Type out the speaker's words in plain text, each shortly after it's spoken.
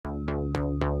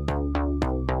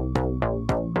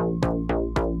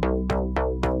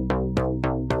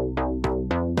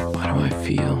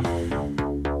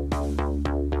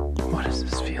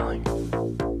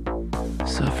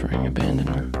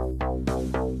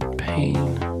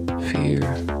pain, fear,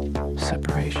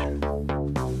 separation.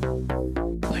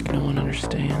 Like no one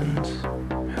understands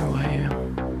who I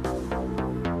am.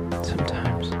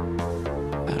 Sometimes,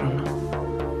 I don't know.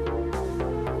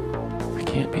 I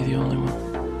can't be the only one.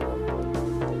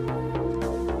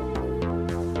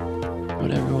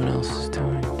 What everyone else is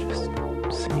doing just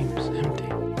seems empty.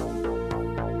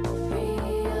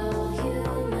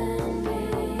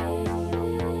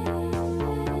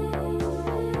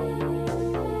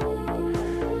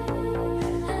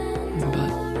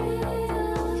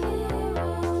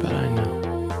 But I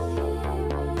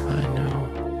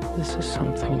know this is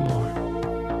something more.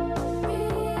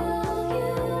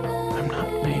 I'm not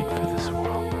made for this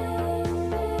world.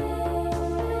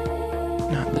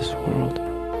 Not this world,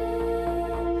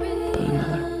 but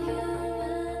another.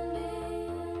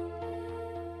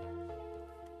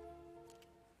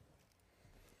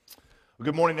 Well,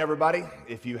 good morning, everybody.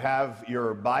 If you have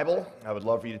your Bible, I would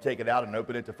love for you to take it out and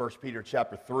open it to 1 Peter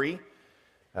chapter 3.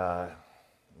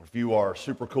 If you are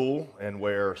super cool and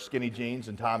wear skinny jeans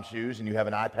and Tom's shoes and you have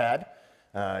an iPad,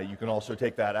 you can also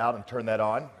take that out and turn that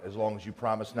on, as long as you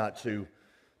promise not to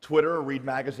Twitter or read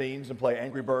magazines and play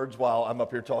Angry Birds while I'm up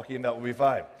here talking. That will be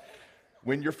fine.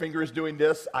 When your finger is doing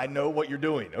this, I know what you're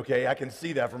doing, okay? I can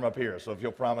see that from up here. So if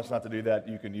you'll promise not to do that,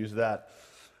 you can use that.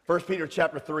 1 Peter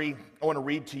chapter 3, I want to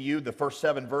read to you the first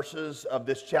 7 verses of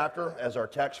this chapter as our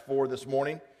text for this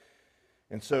morning.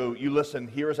 And so you listen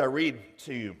here as I read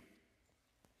to you.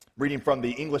 Reading from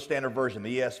the English Standard Version,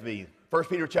 the ESV. 1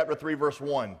 Peter chapter 3, verse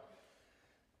 1.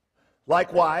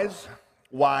 Likewise,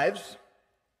 wives,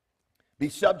 be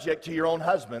subject to your own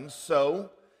husbands, so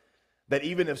that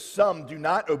even if some do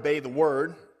not obey the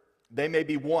word, they may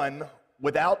be won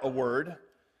without a word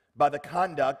by the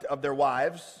conduct of their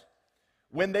wives,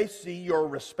 when they see your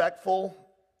respectful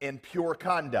and pure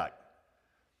conduct.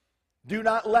 Do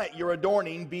not let your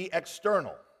adorning be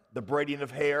external, the braiding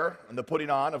of hair and the putting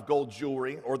on of gold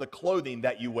jewelry or the clothing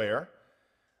that you wear,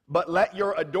 but let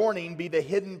your adorning be the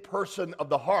hidden person of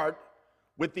the heart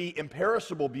with the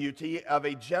imperishable beauty of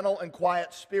a gentle and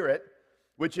quiet spirit,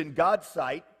 which in God's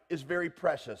sight is very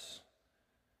precious.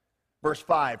 Verse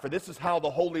 5, for this is how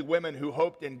the holy women who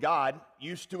hoped in God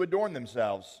used to adorn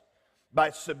themselves, by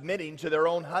submitting to their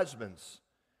own husbands,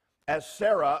 as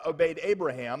Sarah obeyed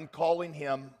Abraham, calling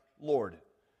him Lord.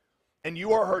 And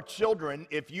you are her children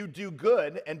if you do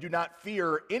good and do not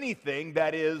fear anything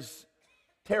that is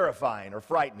terrifying or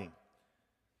frightening.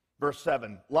 Verse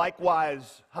 7,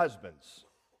 likewise, husbands,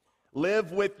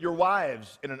 live with your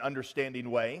wives in an understanding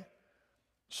way,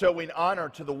 showing honor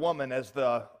to the woman as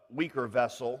the weaker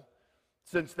vessel,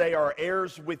 since they are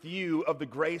heirs with you of the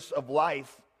grace of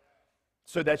life,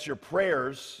 so that your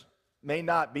prayers may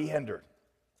not be hindered.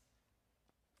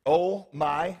 Oh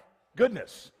my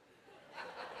goodness.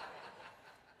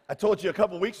 I told you a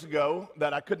couple weeks ago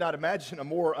that I could not imagine a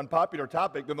more unpopular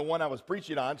topic than the one I was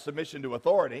preaching on, submission to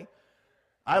authority.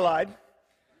 I lied.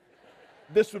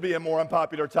 This would be a more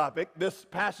unpopular topic. This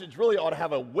passage really ought to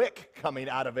have a wick coming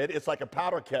out of it. It's like a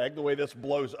powder keg, the way this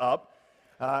blows up.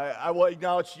 I will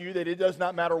acknowledge to you that it does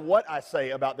not matter what I say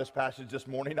about this passage this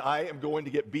morning. I am going to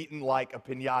get beaten like a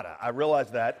piñata. I realize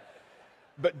that.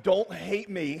 But don't hate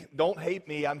me. Don't hate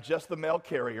me. I'm just the mail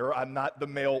carrier. I'm not the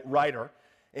mail writer.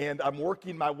 And I'm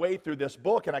working my way through this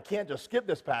book, and I can't just skip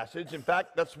this passage. In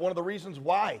fact, that's one of the reasons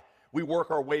why we work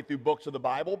our way through books of the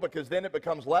Bible, because then it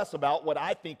becomes less about what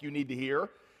I think you need to hear,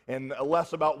 and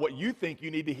less about what you think you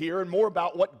need to hear, and more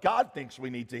about what God thinks we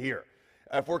need to hear.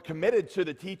 If we're committed to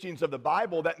the teachings of the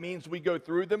Bible, that means we go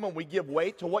through them and we give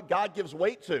weight to what God gives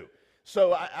weight to.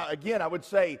 So again, I would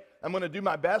say I'm going to do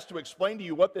my best to explain to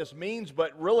you what this means,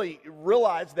 but really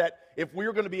realize that if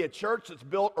we're going to be a church that's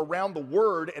built around the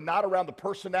Word and not around the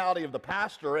personality of the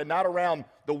pastor and not around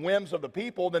the whims of the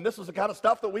people, then this is the kind of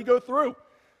stuff that we go through.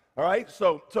 All right,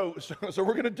 so we're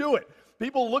going to do it.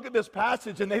 People look at this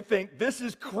passage and they think, this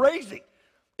is crazy.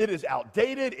 It is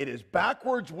outdated. It is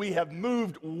backwards. We have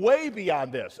moved way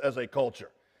beyond this as a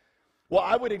culture. Well,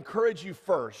 I would encourage you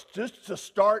first just to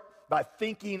start by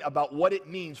thinking about what it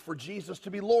means for Jesus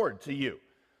to be Lord to you.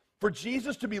 For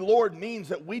Jesus to be Lord means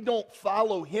that we don't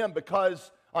follow him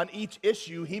because on each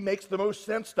issue he makes the most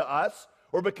sense to us,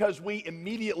 or because we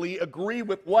immediately agree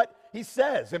with what he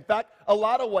says. In fact, a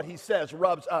lot of what he says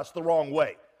rubs us the wrong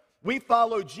way. We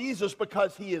follow Jesus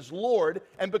because he is Lord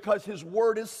and because his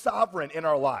word is sovereign in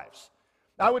our lives.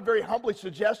 I would very humbly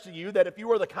suggest to you that if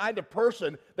you are the kind of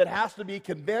person that has to be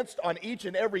convinced on each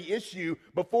and every issue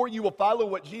before you will follow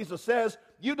what Jesus says,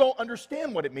 you don't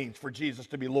understand what it means for Jesus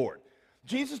to be Lord.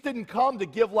 Jesus didn't come to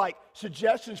give like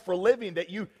suggestions for living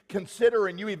that you consider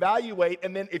and you evaluate,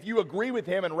 and then if you agree with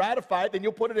him and ratify it, then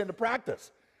you'll put it into practice.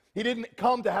 He didn't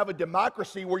come to have a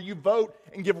democracy where you vote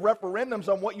and give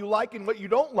referendums on what you like and what you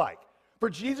don't like. For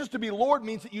Jesus to be Lord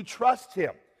means that you trust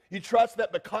him. You trust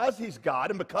that because he's God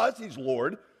and because he's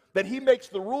Lord, that he makes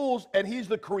the rules and he's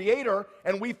the creator,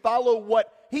 and we follow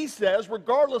what he says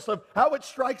regardless of how it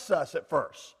strikes us at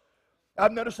first.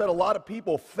 I've noticed that a lot of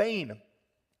people feign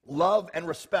love and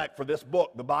respect for this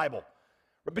book, the Bible.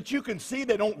 But you can see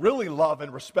they don't really love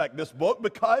and respect this book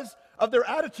because of their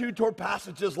attitude toward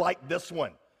passages like this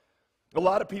one. A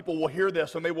lot of people will hear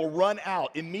this and they will run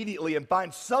out immediately and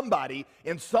find somebody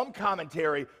in some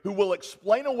commentary who will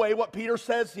explain away what Peter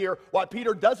says here, why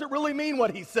Peter doesn't really mean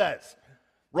what he says.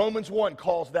 Romans 1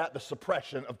 calls that the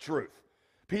suppression of truth.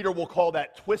 Peter will call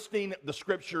that twisting the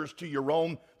scriptures to your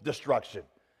own destruction.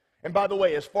 And by the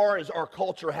way, as far as our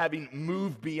culture having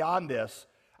moved beyond this,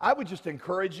 I would just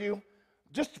encourage you,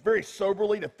 just very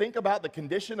soberly, to think about the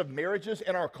condition of marriages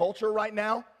in our culture right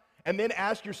now, and then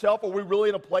ask yourself, are we really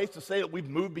in a place to say that we've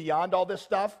moved beyond all this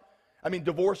stuff? I mean,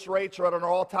 divorce rates are at an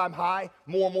all-time high.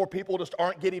 More and more people just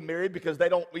aren't getting married because they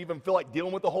don't even feel like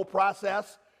dealing with the whole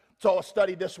process. Saw a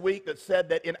study this week that said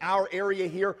that in our area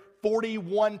here,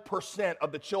 41%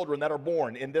 of the children that are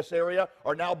born in this area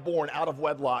are now born out of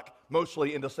wedlock,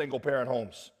 mostly into single-parent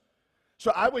homes.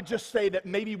 So I would just say that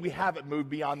maybe we haven't moved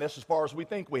beyond this as far as we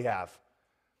think we have.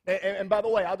 And by the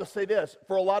way, I'll just say this.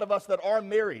 For a lot of us that are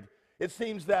married, it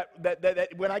seems that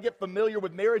when I get familiar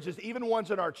with marriages, even ones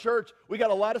in our church, we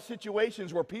got a lot of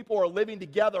situations where people are living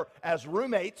together as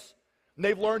roommates, and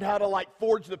they've learned how to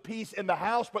forge the peace in the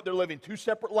house, but they're living two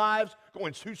separate lives,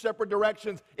 going two separate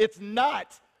directions. It's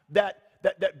not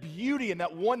that beauty and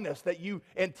that oneness that you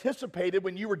anticipated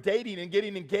when you were dating and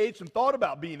getting engaged and thought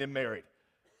about being married.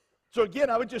 So again,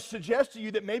 I would just suggest to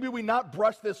you that maybe we not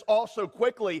brush this off so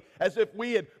quickly as if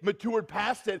we had matured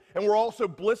past it and we're also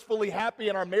blissfully happy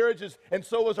in our marriages, and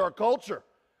so is our culture.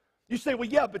 You say, well,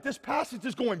 yeah, but this passage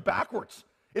is going backwards.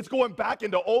 It's going back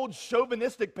into old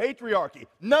chauvinistic patriarchy.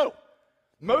 No,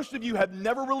 most of you have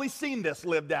never really seen this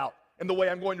lived out in the way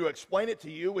I'm going to explain it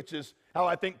to you, which is how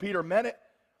I think Peter meant it.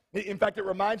 In fact, it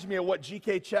reminds me of what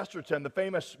G.K. Chesterton, the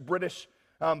famous British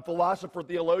philosopher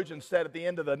theologian, said at the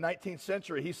end of the 19th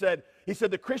century. He said,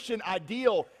 the Christian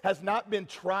ideal has not been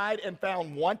tried and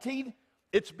found wanting.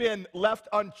 It's been left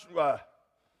hold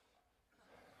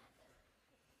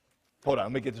on,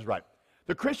 let me get this right.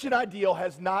 The Christian ideal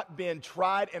has not been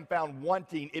tried and found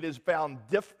wanting. It is found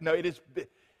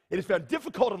found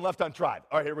difficult and left untried.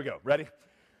 All right, here we go. Ready?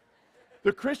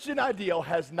 The Christian ideal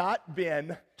has not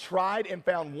been tried and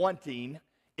found wanting.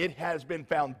 It has been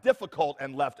found difficult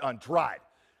and left untried.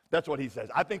 That's what he says.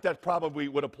 I think that probably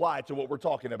would apply to what we're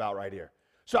talking about right here.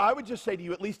 So I would just say to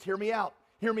you, at least hear me out.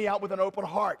 Hear me out with an open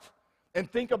heart. And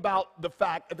think about the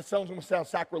fact, that sounds going to sound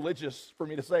sacrilegious for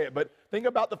me to say it, but think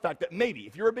about the fact that maybe,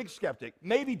 if you're a big skeptic,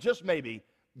 maybe, just maybe,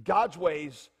 God's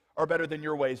ways are better than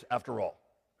your ways after all.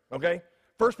 Okay?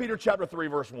 1 Peter chapter 3,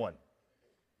 verse 1.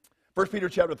 1 Peter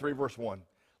chapter 3, verse 1.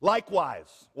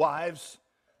 Likewise, wives,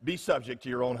 be subject to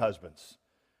your own husbands.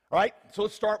 All right, so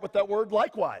let's start with that word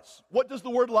likewise. What does the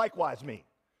word likewise mean?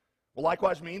 Well,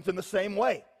 likewise means in the same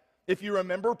way. If you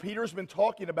remember, Peter's been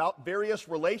talking about various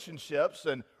relationships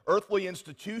and earthly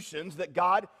institutions that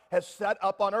God has set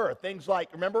up on earth. Things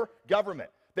like, remember, government.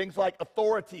 Things like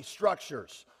authority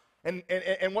structures. And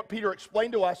what Peter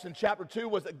explained to us in chapter 2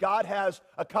 was that God has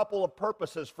a couple of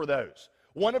purposes for those.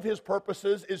 One of his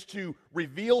purposes is to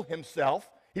reveal himself.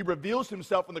 He reveals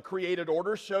himself in the created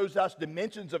order, shows us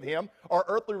dimensions of him. Our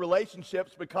earthly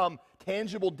relationships become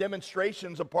tangible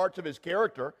demonstrations of parts of his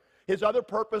character. His other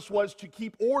purpose was to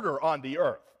keep order on the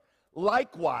earth.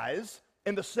 Likewise,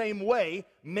 in the same way,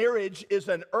 marriage is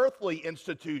an earthly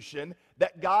institution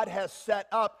that God has set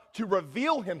up to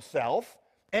reveal himself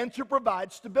and to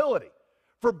provide stability.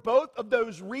 For both of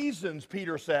those reasons,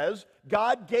 Peter says,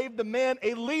 God gave the man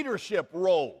a leadership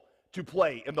role to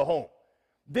play in the home.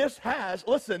 This has,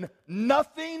 listen,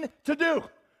 nothing to do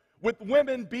with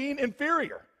women being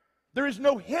inferior. There is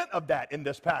no hint of that in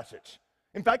this passage.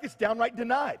 In fact, it's downright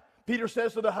denied. Peter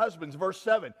says to the husbands, verse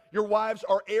 7, your wives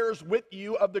are heirs with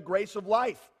you of the grace of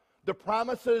life. The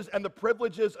promises and the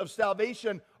privileges of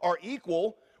salvation are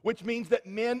equal, which means that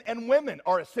men and women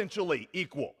are essentially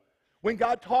equal. When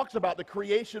God talks about the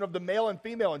creation of the male and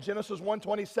female in Genesis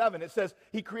 1:27, it says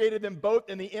he created them both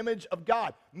in the image of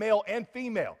God, male and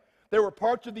female. There were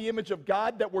parts of the image of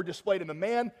God that were displayed in the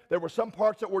man. There were some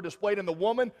parts that were displayed in the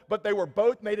woman, but they were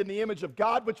both made in the image of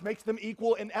God, which makes them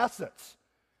equal in essence.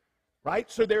 Right?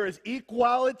 So there is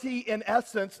equality in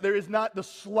essence. There is not the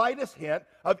slightest hint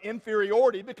of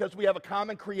inferiority because we have a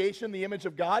common creation, the image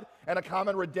of God, and a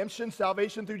common redemption,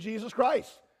 salvation through Jesus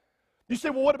Christ. You say,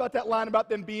 well, what about that line about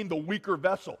them being the weaker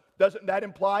vessel? Doesn't that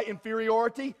imply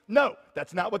inferiority? No,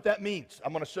 that's not what that means.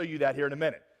 I'm going to show you that here in a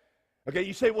minute. Okay,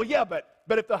 you say, well, yeah, but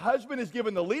if the husband is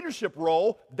given the leadership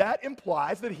role, that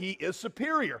implies that he is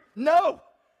superior. No.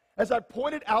 As I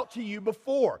pointed out to you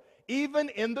before, even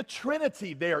in the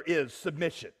Trinity, there is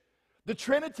submission. The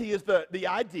Trinity is the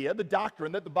idea, the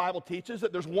doctrine that the Bible teaches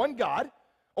that there's one God,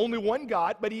 only one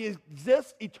God, but he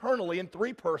exists eternally in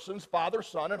three persons, Father,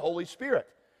 Son, and Holy Spirit.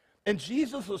 And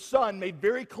Jesus, the Son, made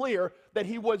very clear that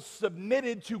he was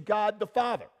submitted to God the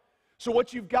Father. So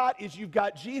what you've got is you've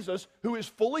got Jesus, who is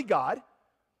fully God,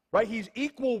 right? He's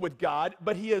equal with God,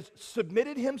 but he has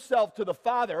submitted himself to the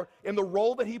Father in the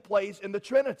role that he plays in the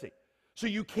Trinity. So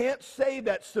you can't say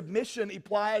that submission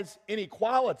implies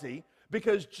inequality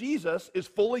because Jesus is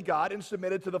fully God and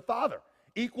submitted to the Father.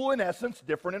 Equal in essence,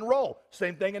 different in role.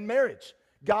 Same thing in marriage.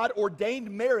 God ordained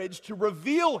marriage to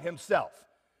reveal himself.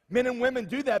 Men and women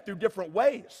do that through different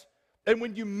ways. And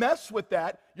when you mess with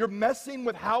that, you're messing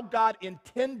with how God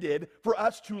intended for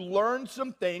us to learn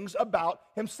some things about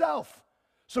himself.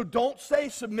 So don't say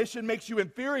submission makes you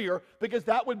inferior, because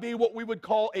that would be what we would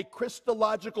call a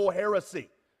Christological heresy.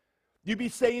 You'd be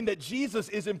saying that Jesus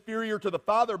is inferior to the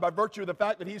Father by virtue of the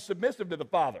fact that he's submissive to the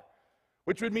Father,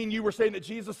 which would mean you were saying that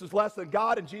Jesus is less than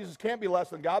God, and Jesus can't be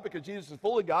less than God because Jesus is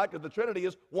fully God, because the Trinity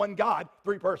is one God,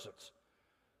 three persons.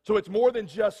 So it's more than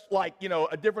just like,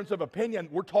 a difference of opinion.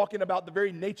 We're talking about the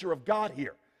very nature of God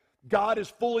here. God is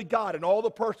fully God in all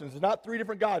the persons. It's not three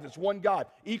different gods. It's one God.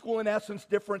 Equal in essence,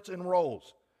 difference in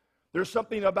roles. There's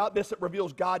something about this that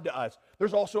reveals God to us.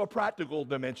 There's also a practical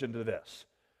dimension to this.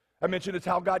 I mentioned it's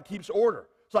how God keeps order.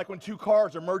 It's like when two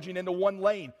cars are merging into one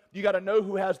lane. You got to know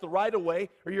who has the right of way,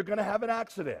 or you're going to have an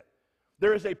accident.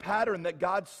 There is a pattern that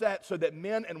God set so that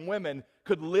men and women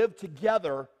could live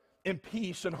together in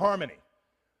peace and harmony.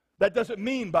 That doesn't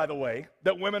mean, by the way,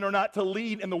 that women are not to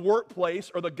lead in the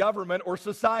workplace or the government or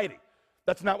society.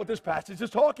 That's not what this passage is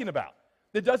talking about.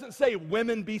 It doesn't say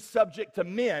women be subject to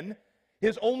men.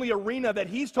 His only arena that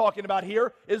he's talking about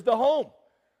here is the home.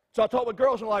 So I talk with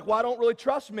girls and they're like, well, I don't really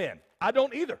trust men. I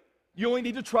don't either. You only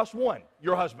need to trust one,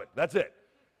 your husband. That's it.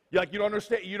 You're like, you don't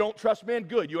understand, you don't trust men?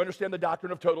 Good. You understand the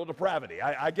doctrine of total depravity.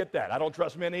 I get that. I don't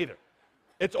trust men either.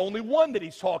 It's only one that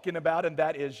he's talking about, and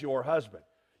that is your husband.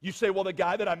 You say, well, the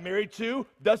guy that I'm married to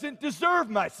doesn't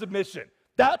deserve my submission.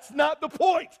 That's not the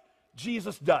point.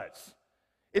 Jesus does.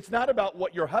 It's not about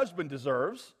what your husband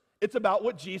deserves. It's about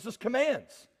what Jesus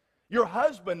commands. Your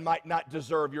husband might not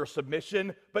deserve your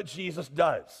submission, but Jesus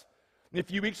does. And a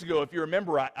few weeks ago, if you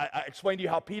remember, I explained to you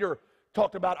how Peter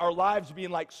talked about our lives being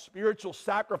like spiritual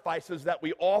sacrifices that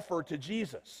we offer to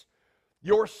Jesus.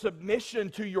 Your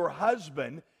submission to your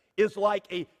husband is like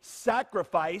a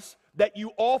sacrifice that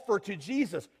you offer to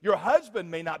Jesus. Your husband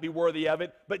may not be worthy of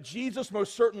it, but Jesus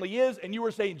most certainly is, and you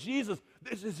were saying, Jesus,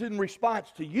 this is in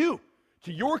response to you,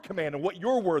 to your command and what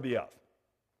you're worthy of.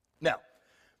 Now,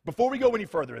 before we go any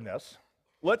further in this,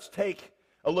 let's take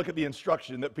a look at the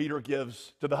instruction that Peter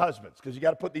gives to the husbands, because you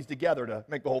got to put these together to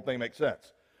make the whole thing make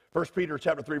sense. 1 Peter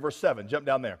chapter 3, verse 7, jump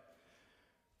down there.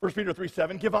 1 Peter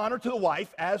 3:7, give honor to the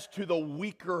wife as to the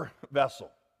weaker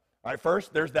vessel. All right,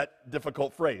 first, there's that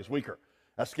difficult phrase, weaker.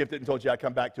 I skipped it and told you I'd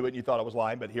come back to it, and you thought I was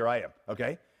lying, but here I am,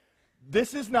 okay?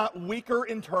 This is not weaker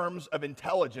in terms of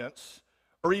intelligence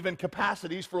or even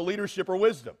capacities for leadership or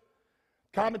wisdom.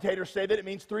 Commentators say that it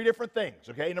means three different things,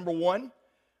 okay? Number one,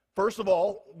 first of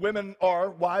all,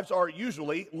 wives are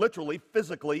usually, literally,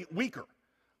 physically weaker.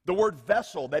 The word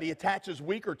vessel that he attaches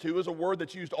weaker to is a word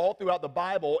that's used all throughout the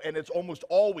Bible, and it's almost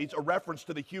always a reference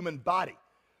to the human body.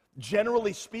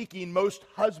 Generally speaking, most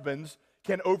husbands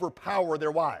can overpower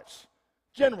their wives.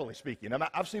 Generally speaking.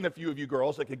 I've seen a few of you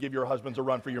girls that could give your husbands a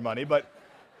run for your money, but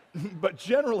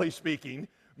generally speaking,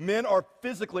 men are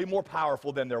physically more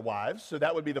powerful than their wives, so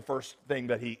that would be the first thing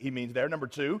that he means there. Number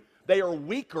two, they are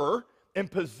weaker in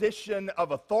position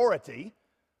of authority,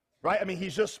 right? I mean,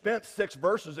 he's just spent 6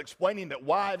 verses explaining that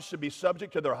wives should be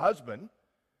subject to their husband,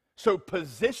 so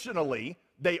positionally,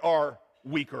 they are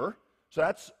weaker. So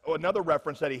that's another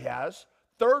reference that he has.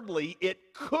 Thirdly,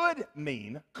 it could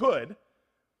mean,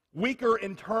 weaker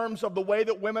in terms of the way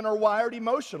that women are wired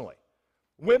emotionally.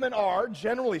 Women are,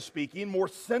 generally speaking, more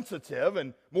sensitive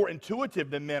and more intuitive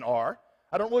than men are.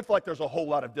 I don't really feel like there's a whole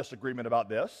lot of disagreement about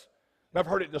this. And I've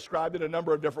heard it described in a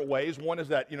number of different ways. One is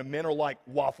that, men are like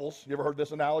waffles. You ever heard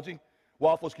this analogy?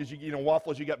 Waffles, because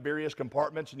waffles, you got various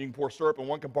compartments, and you can pour syrup in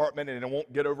one compartment, and it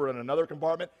won't get over in another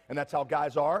compartment, and that's how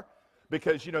guys are.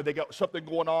 Because, they got something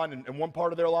going on in one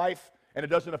part of their life, and it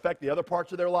doesn't affect the other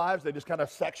parts of their lives. They just kind of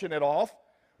section it off.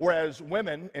 Whereas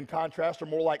women, in contrast, are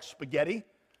more like spaghetti.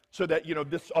 so that,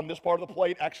 this on this part of the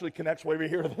plate actually connects way over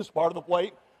here to this part of the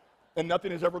plate, and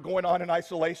nothing is ever going on in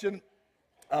isolation.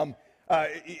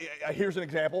 Here's an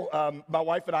example. My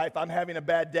wife and I, if I'm having a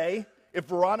bad day, if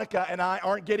Veronica and I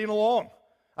aren't getting along,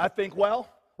 I think, well,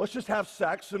 let's just have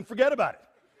sex and forget about it.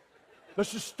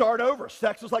 Let's just start over.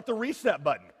 Sex is like the reset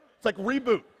button. It's like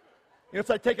reboot. It's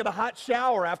like taking a hot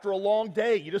shower after a long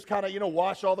day. You just kind of,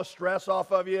 wash all the stress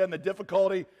off of you and the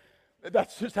difficulty.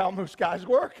 That's just how most guys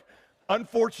work.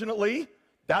 Unfortunately,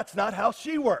 that's not how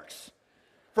she works.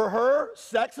 For her,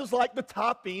 sex is like the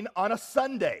topping on a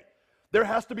sundae. There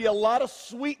has to be a lot of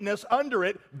sweetness under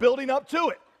it, building up to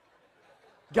it.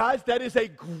 Guys, that is a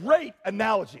great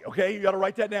analogy, okay? You got to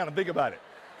write that down and think about it.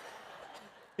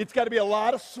 It's got to be a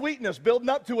lot of sweetness building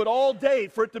up to it all day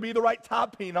for it to be the right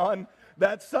topping on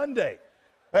that sundae.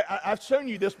 I've shown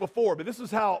you this before, but this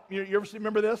is how, you ever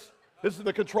remember this? This is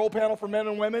the control panel for men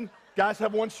and women. Guys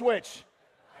have one switch,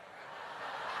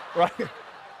 right?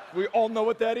 We all know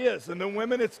what that is. And then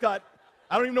women, it's got,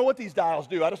 I don't even know what these dials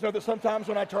do. I just know that sometimes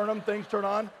when I turn them, things turn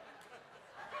on.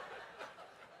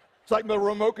 It's like the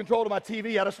remote control to my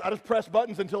TV. I just press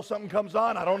buttons until something comes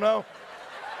on. I don't know.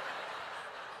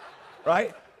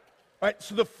 Right? Right?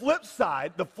 So the flip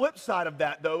side of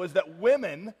that, though, is that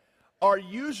women are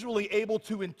usually able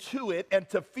to intuit and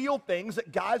to feel things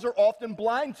that guys are often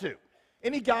blind to.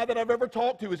 Any guy that I've ever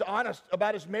talked to who's honest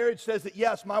about his marriage says that,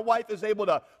 yes, my wife is able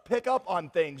to pick up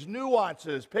on things,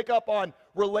 nuances, pick up on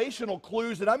relational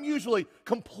clues that I'm usually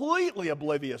completely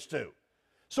oblivious to.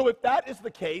 So if that is the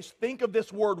case, think of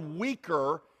this word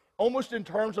weaker almost in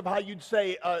terms of how you'd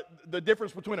say the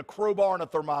difference between a crowbar and a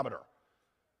thermometer.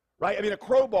 Right? I mean, a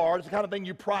crowbar is the kind of thing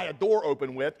you pry a door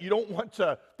open with. You don't want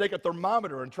to take a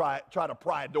thermometer and try to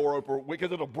pry a door open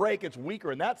because it'll break. It's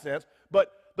weaker in that sense.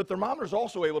 But the thermometer is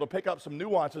also able to pick up some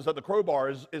nuances that the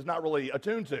crowbar is not really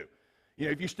attuned to.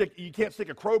 If you can't stick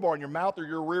a crowbar in your mouth or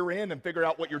your rear end and figure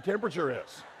out what your temperature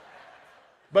is.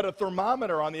 But a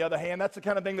thermometer, on the other hand, that's the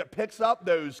kind of thing that picks up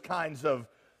those kinds of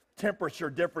temperature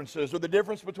differences, or the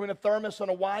difference between a thermos and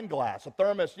a wine glass. A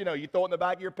thermos, you throw it in the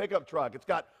back of your pickup truck. It's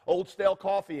got old stale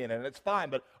coffee in it, and it's fine.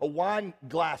 But a wine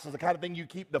glass is the kind of thing you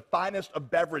keep the finest of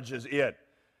beverages in.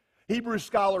 Hebrew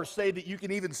scholars say that you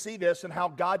can even see this in how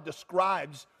God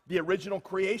describes the original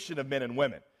creation of men and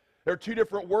women. There are two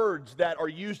different words that are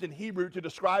used in Hebrew to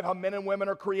describe how men and women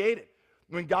are created.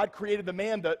 When God created the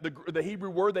man, the Hebrew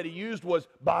word that he used was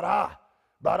bara.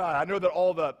 Bara. I know that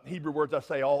all the Hebrew words I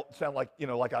say all sound like,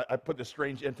 like I put this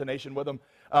strange intonation with them.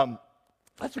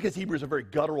 That's because Hebrew is a very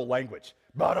guttural language.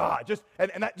 Bara.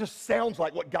 And that just sounds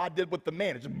like what God did with the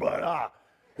man. It's just bara.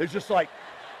 There's just like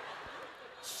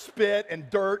spit and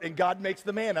dirt, and God makes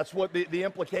the man. That's what the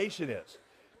implication is.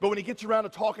 But when he gets around to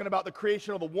talking about the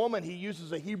creation of the woman, he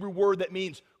uses a Hebrew word that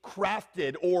means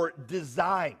crafted or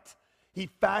designed. He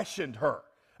fashioned her.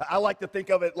 I like to think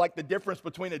of it like the difference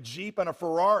between a Jeep and a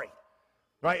Ferrari.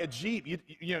 Right? A Jeep,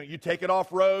 you take it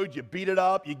off-road, you beat it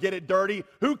up, you get it dirty.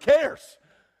 Who cares?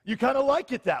 You kind of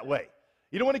like it that way.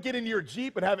 You don't want to get into your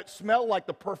Jeep and have it smell like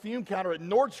the perfume counter at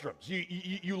Nordstrom's.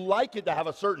 You like it to have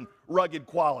a certain rugged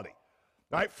quality.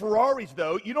 Right? Ferraris,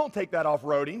 though, you don't take that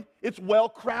off-roading. It's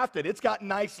well-crafted. It's got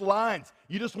nice lines.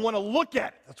 You just want to look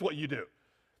at it. That's what you do.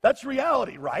 That's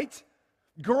reality, right?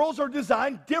 Girls are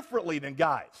designed differently than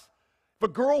guys. If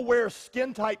a girl wears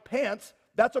skin-tight pants,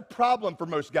 that's a problem for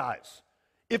most guys.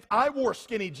 If I wore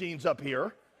skinny jeans up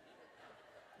here,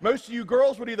 most of you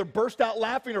girls would either burst out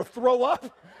laughing or throw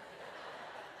up,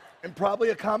 and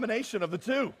probably a combination of the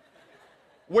two.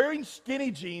 Wearing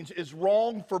skinny jeans is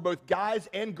wrong for both guys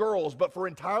and girls, but for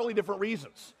entirely different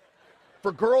reasons.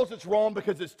 For girls, it's wrong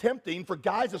because it's tempting. For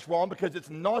guys, it's wrong because it's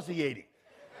nauseating,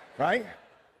 right?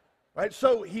 Right?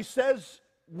 So he says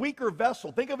weaker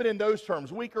vessel. Think of it in those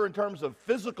terms. Weaker in terms of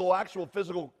actual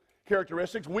physical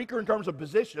characteristics. Weaker in terms of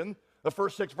position, the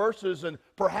first 6 verses. And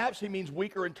perhaps he means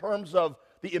weaker in terms of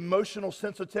the emotional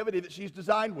sensitivity that she's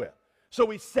designed with. So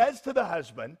he says to the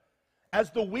husband,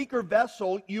 as the weaker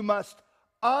vessel, you must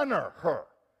honor her.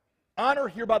 Honor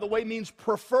here, by the way, means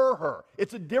prefer her.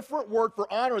 It's a different word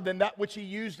for honor than that which he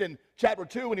used in chapter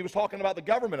 2 when he was talking about the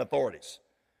government authorities.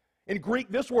 In Greek,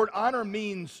 this word honor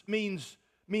means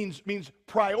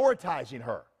prioritizing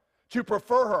her, to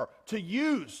prefer her, to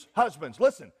use, husbands,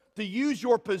 listen, to use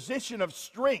your position of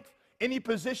strength, any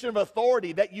position of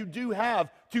authority that you do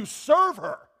have to serve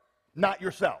her, not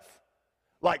yourself,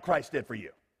 like Christ did for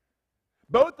you.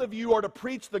 Both of you are to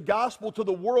preach the gospel to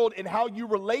the world in how you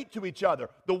relate to each other.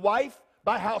 The wife,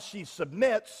 by how she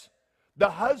submits. The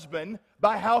husband,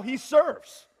 by how he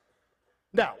serves.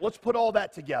 Now, let's put all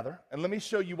that together, and let me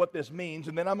show you what this means,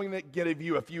 and then I'm going to give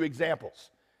you a few examples.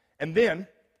 And then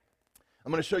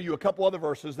I'm going to show you a couple other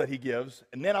verses that he gives,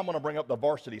 and then I'm going to bring up the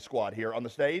varsity squad here on the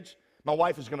stage. My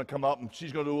wife is going to come up, and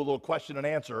she's going to do a little question and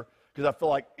answer, because I feel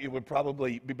like it would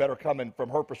probably be better coming from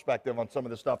her perspective on some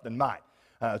of this stuff than mine.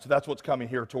 So that's what's coming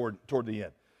here toward the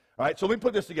end. All right, so let me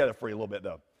put this together for you a little bit,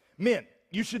 though. Men,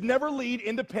 you should never lead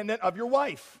independent of your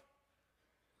wife.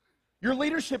 Your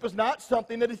leadership is not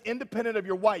something that is independent of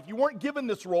your wife. You weren't given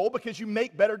this role because you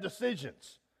make better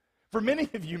decisions. For many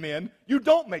of you men, you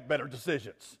don't make better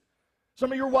decisions.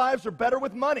 Some of your wives are better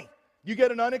with money. You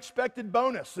get an unexpected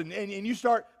bonus, and you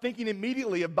start thinking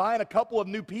immediately of buying a couple of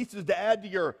new pieces to add to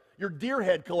your deer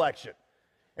head collection.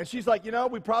 And she's like, you know,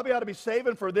 we probably ought to be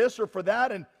saving for this or for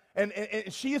that,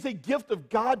 and she is a gift of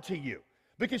God to you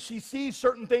because she sees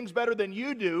certain things better than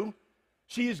you do.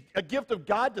 She is a gift of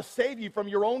God to save you from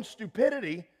your own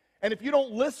stupidity, and if you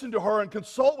don't listen to her and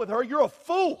consult with her, you're a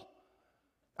fool.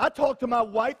 I talk to my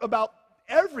wife about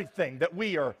everything that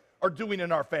we are doing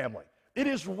in our family. It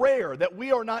is rare that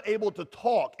we are not able to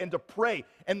talk and to pray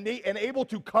and able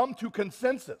to come to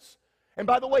consensus. And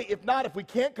by the way, if we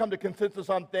can't come to consensus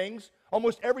on things,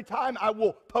 almost every time I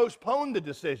will postpone the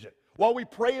decision while we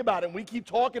pray about it and we keep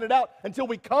talking it out until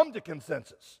we come to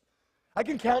consensus. I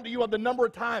can count to you on the number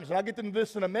of times, and I'll get into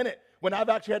this in a minute, when I've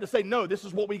actually had to say, no, this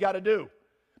is what we got to do.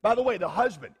 By the way, the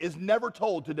husband is never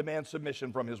told to demand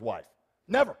submission from his wife.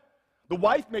 Never. The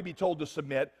wife may be told to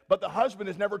submit, but the husband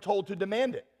is never told to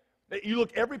demand it. You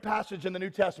look every passage in the New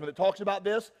Testament that talks about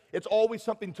this, it's always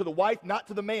something to the wife, not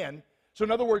to the man. So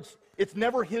in other words, it's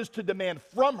never his to demand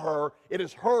from her, it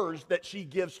is hers that she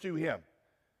gives to him.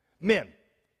 Men,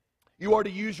 you are to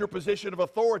use your position of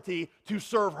authority to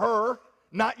serve her,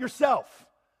 not yourself.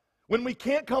 When we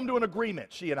can't come to an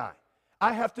agreement, she and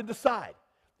I have to decide,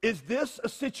 is this a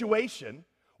situation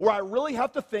where I really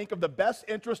have to think of the best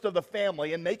interest of the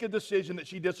family and make a decision that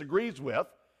she disagrees with?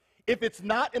 If it's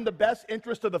not in the best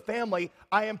interest of the family,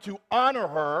 I am to honor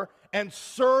her and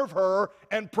serve her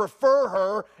and prefer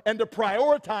her and to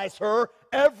prioritize her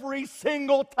every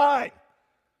single time.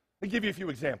 Let me give you a few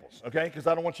examples, okay? Because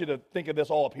I don't want you to think of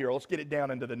this all up here. Let's get it down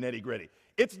into the nitty-gritty.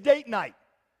 It's date night,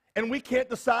 and we can't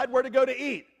decide where to go to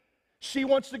eat. She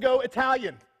wants to go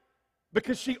Italian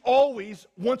because she always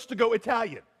wants to go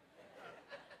Italian.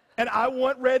 And I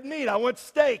want red meat. I want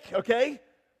steak, okay?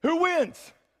 Who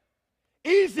wins?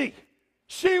 Easy.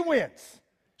 She wins.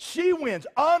 She wins.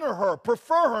 Honor her.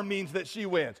 Prefer her means that she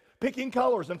wins. Picking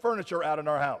colors and furniture out in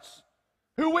our house.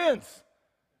 Who wins?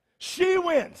 She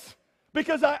wins.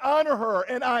 Because I honor her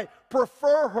and I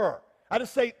prefer her. I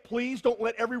just say, please don't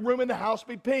let every room in the house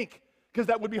be pink, because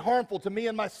that would be harmful to me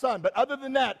and my son. But other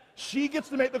than that, she gets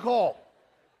to make the call.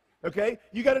 Okay?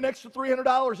 You got an extra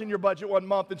 $300 in your budget one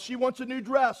month, and she wants a new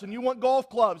dress, and you want golf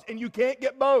clubs, and you can't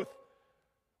get both.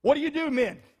 What do,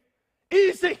 men?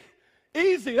 Easy.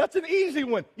 Easy. That's an easy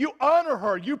one. You honor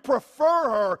her. You prefer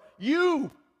her.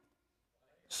 You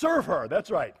serve her.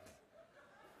 That's right.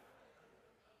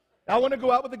 I want to go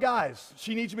out with the guys.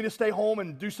 She needs me to stay home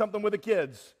and do something with the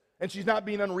kids, and she's not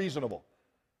being unreasonable.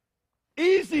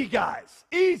 Easy, guys.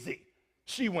 Easy.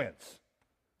 She wins.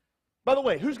 By the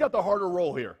way, who's got the harder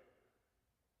role here?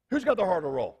 Who's got the harder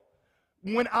role?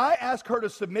 When I ask her to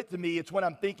submit to me, it's when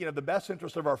I'm thinking of the best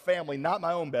interest of our family, not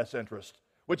my own best interest.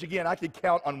 Which, again, I could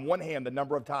count on one hand the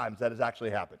number of times that has actually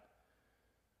happened.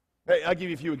 Hey, I'll give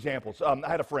you a few examples. I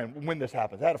had a friend, when this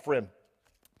happens,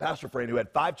 pastor friend, who had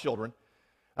 5 children,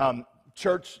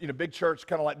 church, big church,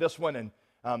 kind of like this one,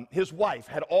 and his wife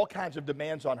had all kinds of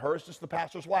demands on her. It's just the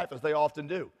pastor's wife, as they often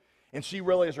do. And she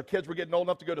really, as her kids were getting old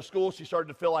enough to go to school, she started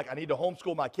to feel like, I need to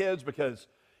homeschool my kids because,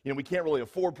 we can't really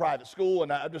afford private school,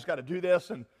 and I've just got to do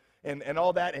this, and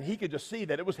all that, and he could just see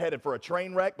that it was headed for a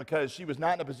train wreck because she was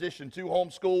not in a position to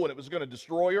homeschool and it was going to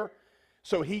destroy her.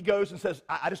 So he goes and says,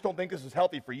 I just don't think this is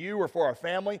healthy for you or for our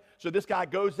family. So this guy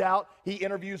goes out, he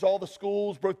interviews all the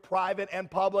schools, both private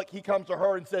and public. He comes to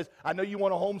her and says, I know you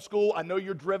want to homeschool, I know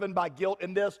you're driven by guilt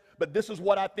in this, but this is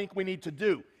what I think we need to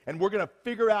do. And we're going to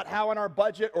figure out how in our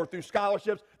budget or through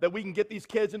scholarships that we can get these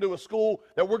kids into a school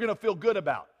that we're going to feel good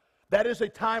about. That is a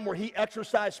time where he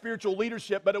exercised spiritual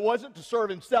leadership, but it wasn't to serve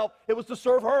himself, it was to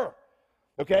serve her.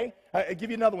 Okay? I'll give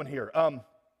you another one here.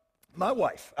 My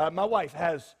wife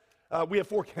has, we have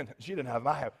 4 kids. She didn't have them,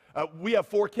 I have. We have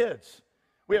 4 kids.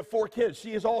 We have 4 kids.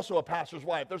 She is also a pastor's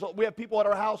wife. We have people at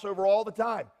our house over all the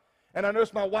time. And I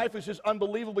noticed my wife is just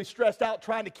unbelievably stressed out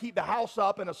trying to keep the house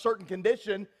up in a certain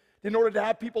condition in order to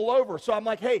have people over. So I'm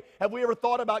like, hey, have we ever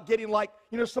thought about getting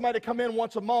somebody to come in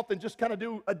once a month and just kind of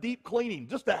do a deep cleaning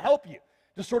just to help you?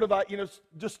 Just sort of,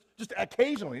 just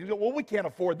occasionally. Well, we can't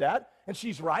afford that. And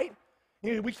she's right.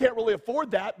 We can't really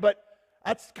afford that, but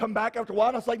that's come back after a while,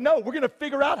 and I was like, no, we're going to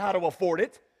figure out how to afford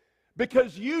it.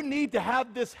 because you need to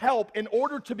have this help in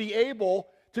order to be able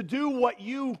to do what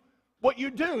you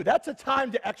do. That's a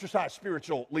time to exercise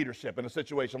spiritual leadership in a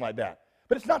situation like that.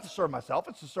 But it's not to serve myself,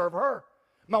 it's to serve her.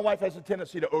 My wife has a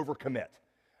tendency to overcommit.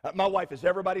 My wife is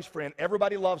everybody's friend.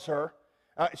 Everybody loves her.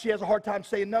 She has a hard time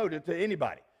saying no to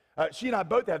anybody. She and I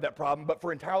both have that problem, but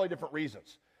for entirely different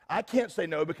reasons. I can't say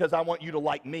no because I want you to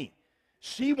like me.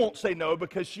 She won't say no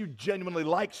because she genuinely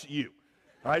likes you.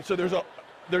 All right, so there's a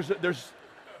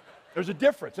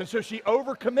difference. And so she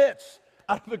overcommits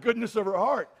out of the goodness of her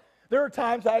heart. There are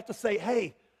times I have to say,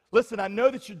 hey, listen, I know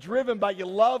that you're driven by your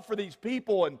love for these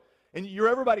people and you're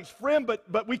everybody's friend,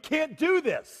 but we can't do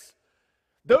this.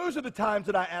 Those are the times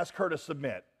that I ask her to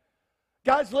submit.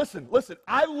 Guys, listen,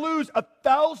 I lose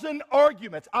 1,000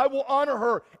 arguments. I will honor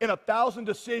her in 1,000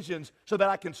 decisions so that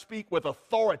I can speak with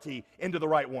authority into the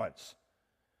right ones.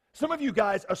 Some of you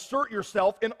guys assert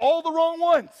yourself in all the wrong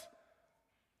ones.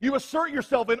 You assert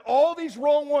yourself in all these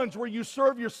wrong ones where you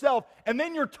serve yourself, and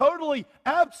then you're totally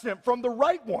absent from the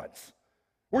right ones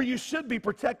where you should be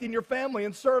protecting your family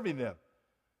and serving them.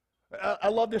 I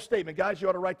love this statement. Guys, you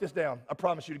ought to write this down. I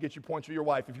promise you to get your points for your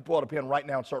wife. If you pull out a pen right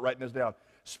now and start writing this down.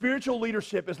 Spiritual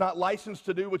leadership is not licensed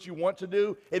to do what you want to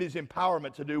do. It is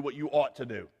empowerment to do what you ought to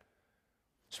do.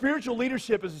 Spiritual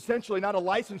leadership is essentially not a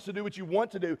license to do what you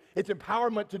want to do. It's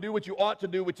empowerment to do what you ought to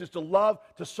do, which is to love,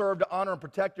 to serve, to honor, and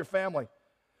protect your family.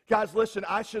 Guys, listen,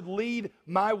 I should lead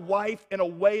my wife in a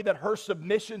way that her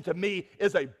submission to me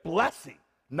is a blessing,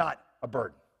 not a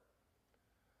burden.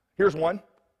 Here's one.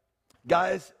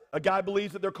 Guys, a guy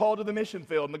believes that they're called to the mission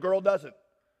field and the girl doesn't.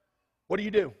 What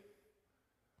do?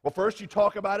 Well, first you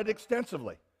talk about it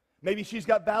extensively. Maybe she's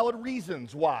got valid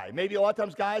reasons why. Maybe a lot of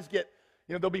times guys get,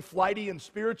 they'll be flighty and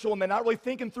spiritual and they're not really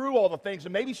thinking through all the things.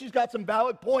 And maybe she's got some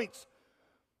valid points.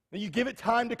 And you give it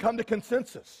time to come to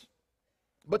consensus.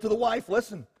 But to the wife,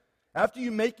 listen, after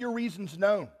you make your reasons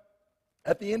known,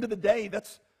 at the end of the day,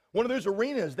 that's one of those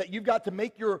arenas that you've got to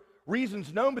make your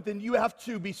reasons known, but then you have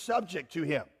to be subject to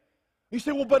him. You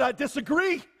say, well, but I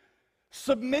disagree.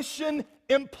 Submission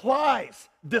implies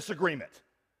disagreement,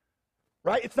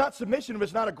 right? It's not submission if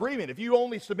it's not agreement. If you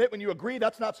only submit when you agree,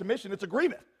 that's not submission, it's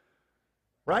agreement,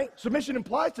 right? Submission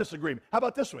implies disagreement. How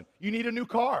about this one? You need a new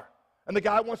car, and the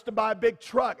guy wants to buy a big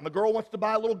truck, and the girl wants to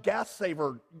buy a little gas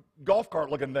saver golf cart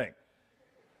looking thing.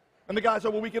 And the guy's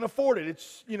like, well, we can afford it.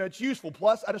 It's, it's useful.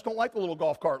 Plus, I just don't like the little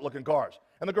golf cart looking cars.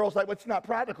 And the girl's like, well, it's not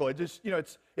practical. It just,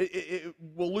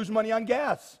 we'll lose money on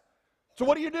gas. So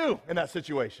what do you do in that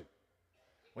situation?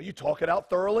 Well, you talk it out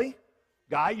thoroughly.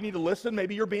 Guy, you need to listen.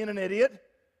 Maybe you're being an idiot.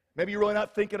 Maybe you're really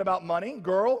not thinking about money.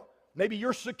 Girl, maybe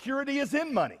your security is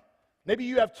in money. Maybe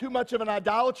you have too much of an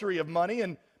idolatry of money,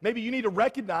 and maybe you need to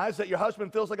recognize that your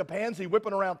husband feels like a pansy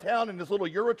whipping around town in this little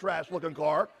Eurotrash-looking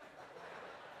car,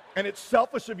 and it's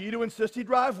selfish of you to insist he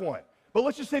drive one. But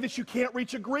let's just say that you can't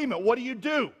reach agreement. What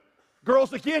do?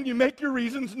 Girls, again, you make your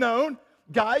reasons known.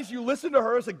 Guys, you listen to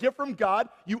her as a gift from God.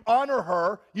 You honor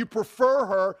her. You prefer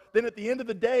her. Then at the end of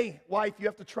the day, wife, you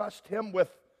have to trust him with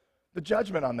the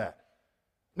judgment on that.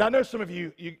 Now, I know some of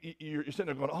you're sitting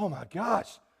there going, oh my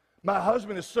gosh, my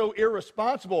husband is so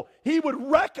irresponsible. He would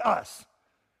wreck us.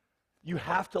 You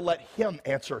have to let him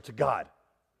answer to God.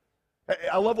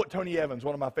 I love what Tony Evans,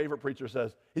 one of my favorite preachers,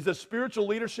 says. He says, spiritual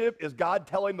leadership is God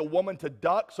telling the woman to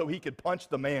duck so he could punch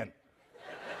the man.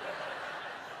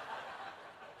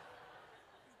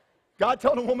 God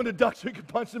telling a woman to duck so he could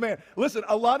punch the man. Listen,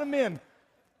 a lot of men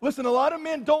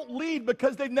don't lead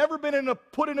because they've never been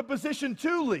put in a position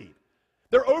to lead.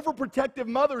 Their overprotective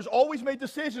mothers always made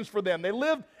decisions for them. They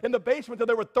lived in the basement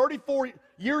until they were 34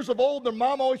 years of old. Their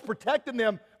mom always protected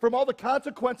them from all the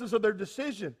consequences of their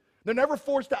decision. They're never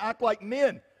forced to act like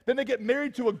men. Then they get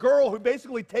married to a girl who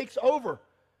basically takes over.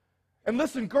 And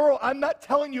listen, girl, I'm not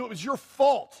telling you it was your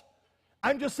fault.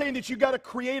 I'm just saying that you got to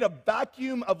create a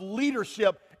vacuum of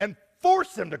leadership and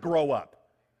force him to grow up.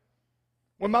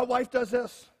 When my wife does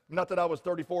this, not that I was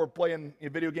 34 playing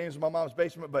video games in my mom's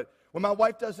basement, but when my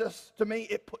wife does this to me,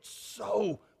 it puts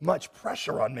so much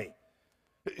pressure on me.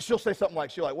 She'll say something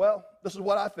like, well, this is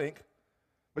what I think.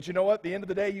 But you know what? At the end of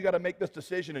the day, you got to make this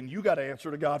decision and you got to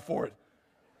answer to God for it.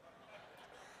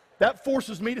 That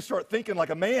forces me to start thinking like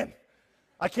a man.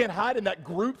 I can't hide in that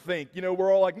group think.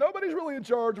 We're all like, nobody's really in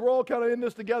charge. We're all kind of in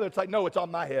this together. It's like, no, it's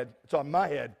on my head. It's on my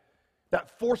head.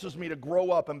 That forces me to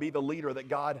grow up and be the leader that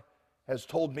God has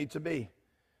told me to be.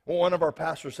 Well, one of our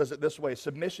pastors says it this way: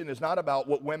 submission is not about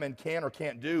what women can or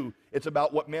can't do. It's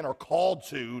about what men are called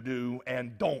to do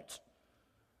and don't.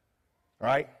 All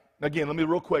right? Again, let me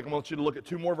real quick. I want you to look at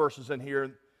two more verses in here.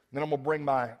 And then I'm going to bring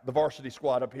the varsity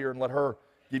squad up here and let her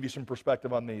give you some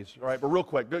perspective on these. All right? But real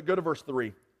quick, go to verse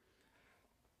 3.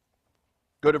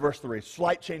 Go to verse 3.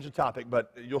 Slight change of topic,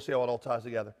 but you'll see how it all ties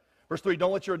together. Verse 3,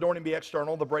 don't let your adorning be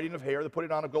external, the braiding of hair, the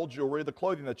putting on of gold jewelry, the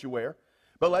clothing that you wear,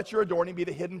 but let your adorning be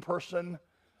the hidden person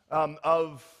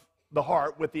of the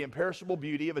heart with the imperishable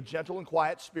beauty of a gentle and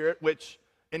quiet spirit, which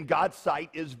in God's sight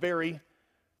is very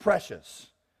precious.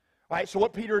 All right, so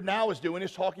what Peter now is doing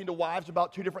is talking to wives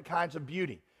about two different kinds of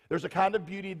beauty. There's a kind of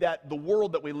beauty that the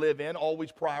world that we live in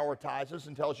always prioritizes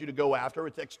and tells you to go after.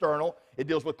 It's external. It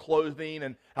deals with clothing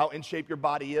and how in shape your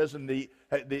body is and the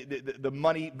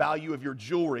money value of your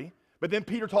jewelry. But then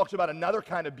Peter talks about another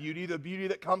kind of beauty, the beauty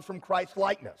that comes from Christ's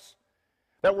likeness.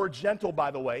 That word gentle, by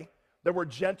the way, the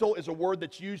word gentle is a word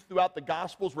that's used throughout the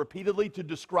Gospels repeatedly to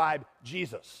describe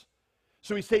Jesus.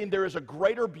 So he's saying there is a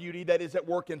greater beauty that is at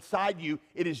work inside you.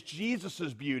 It is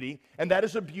Jesus' beauty, and that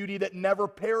is a beauty that never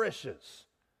perishes.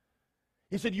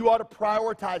 He said you ought to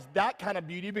prioritize that kind of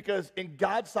beauty because in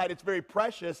God's sight it's very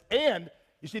precious, and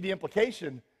you see the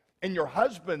implication, in your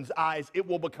husband's eyes it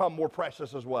will become more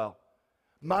precious as well.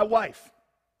 My wife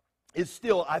is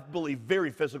still, I believe, very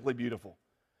physically beautiful,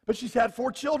 but she's had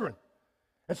 4 children.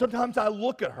 And sometimes I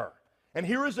look at her, and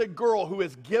here is a girl who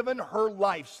has given her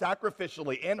life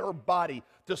sacrificially and her body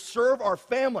to serve our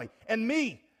family and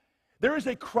me. There is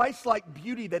a Christ-like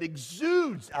beauty that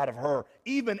exudes out of her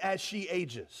even as she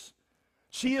ages.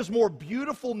 She is more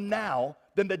beautiful now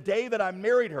than the day that I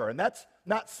married her, and that's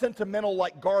not sentimental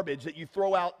like garbage that you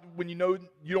throw out when you know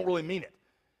you don't really mean it.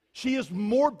 She is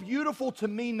more beautiful to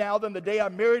me now than the day I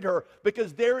married her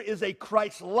because there is a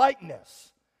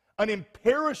Christ-likeness, an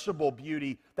imperishable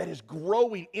beauty that is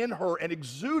growing in her and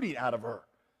exuding out of her.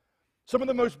 Some of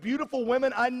the most beautiful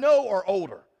women I know are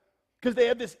older because they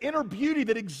have this inner beauty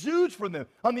that exudes from them.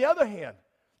 On the other hand,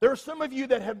 there are some of you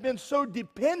that have been so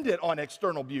dependent on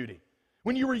external beauty.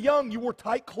 When you were young, you wore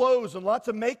tight clothes and lots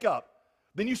of makeup.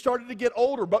 Then you started to get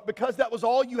older, but because that was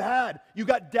all you had, you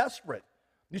got desperate.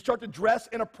 You start to dress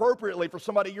inappropriately for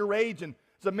somebody your age, and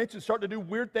as I mentioned, start to do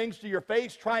weird things to your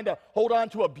face, trying to hold on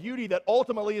to a beauty that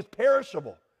ultimately is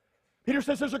perishable. Peter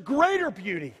says there's a greater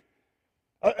beauty,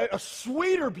 a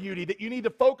sweeter beauty that you need to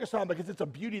focus on because it's a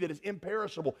beauty that is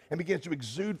imperishable and begins to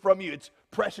exude from you. It's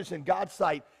precious in God's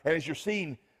sight, and as you're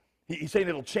seeing, he's saying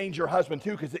it'll change your husband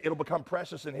too because it'll become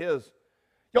precious in his.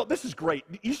 Y'all, this is great.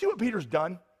 You see what Peter's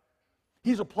done?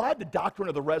 He's applied the doctrine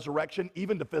of the resurrection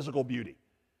even to physical beauty.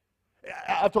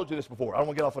 I've told you this before. I don't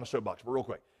want to get off on a soapbox, but real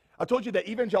quick. I told you that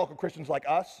evangelical Christians like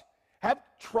us have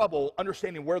trouble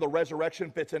understanding where the resurrection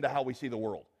fits into how we see the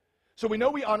world. So we know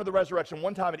we honor the resurrection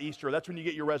one time at Easter. That's when you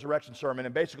get your resurrection sermon,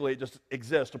 and basically it just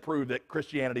exists to prove that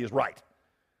Christianity is right.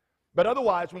 But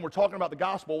otherwise, when we're talking about the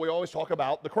gospel, we always talk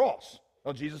about the cross.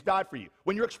 Well, Jesus died for you.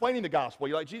 When you're explaining the gospel,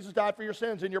 you're like, Jesus died for your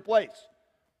sins in your place.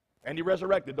 And he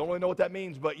resurrected. Don't really know what that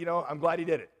means, but, I'm glad he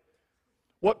did it.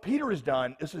 What Peter has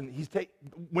done,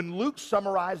 when Luke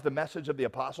summarized the message of the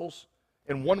apostles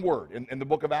in one word in the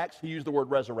book of Acts, he used the word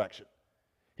resurrection.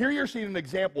 Here you're seeing an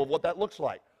example of what that looks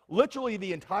like. Literally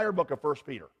the entire book of 1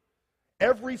 Peter.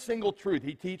 Every single truth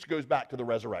he teaches goes back to the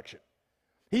resurrection.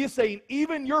 He is saying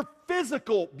even your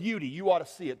physical beauty, you ought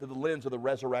to see it through the lens of the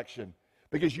resurrection.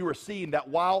 Because you are seeing that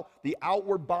while the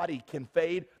outward body can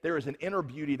fade, there is an inner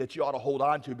beauty that you ought to hold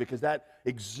on to because that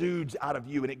exudes out of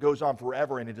you and it goes on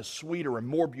forever and it is sweeter and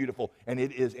more beautiful and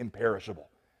it is imperishable.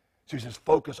 So he says,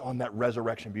 focus on that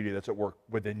resurrection beauty that's at work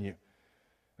within you.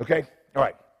 Okay? All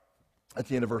right. That's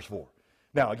the end of verse 4.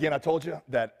 Now, again, I told you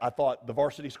that I thought the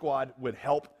varsity squad would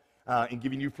help in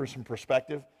giving you some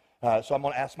perspective. So I'm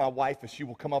going to ask my wife if she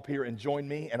will come up here and join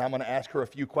me, and I'm going to ask her a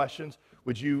few questions.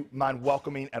 Would you mind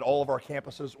welcoming at all of our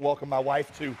campuses? Welcome my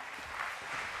wife to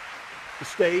the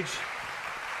stage.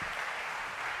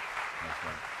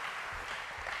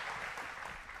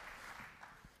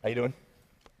 How you doing?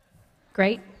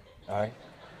 Great. All right.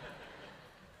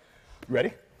 You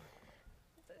ready?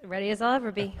 Ready as I'll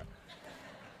ever be.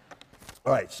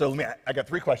 All right, so I got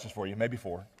 3 questions for you, maybe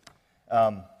 4.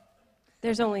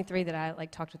 There's only 3 that I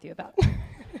talked with you about.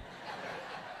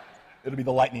 It'll be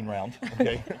the lightning round,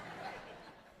 okay?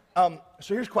 So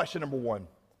here's question number 1.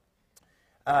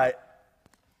 A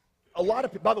lot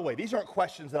of people, by the way, these aren't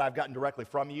questions that I've gotten directly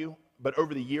from you, but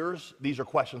over the years, these are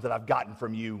questions that I've gotten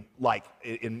from you, like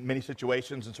in many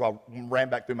situations, and so I ran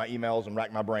back through my emails and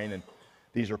racked my brain, and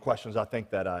these are questions I think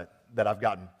that I've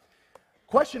gotten.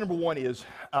 Question number 1 is,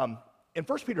 in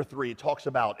 1 Peter 3, it talks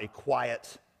about a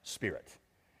quiet spirit.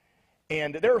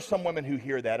 And there are some women who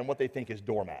hear that and what they think is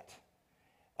doormat.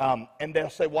 And they'll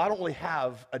say, well, I don't really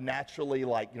have a naturally,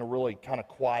 really kind of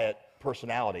quiet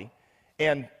personality.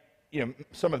 And,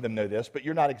 some of them know this, but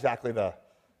you're not exactly the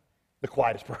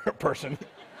quietest person.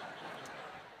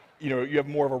 You have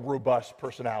more of a robust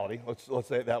personality. Let's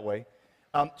say it that way.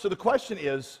 So the question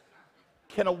is,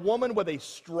 can a woman with a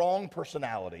strong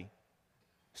personality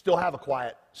still have a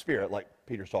quiet spirit like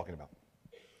Peter's talking about?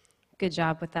 Good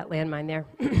job with that landmine there.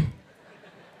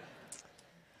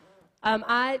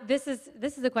 This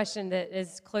is a question that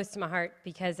is close to my heart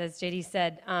because, as JD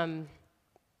said,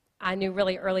 I knew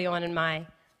really early on in my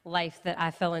life that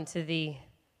I fell into the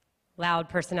loud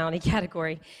personality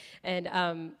category,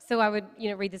 and so I would,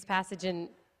 read this passage, and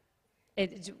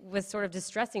it was sort of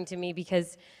distressing to me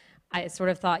because I sort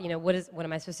of thought, what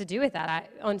am I supposed to do with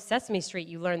that? On Sesame Street,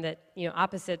 you learn that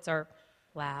opposites are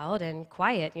loud and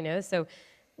quiet, so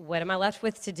what am I left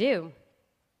with to do?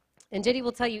 And JD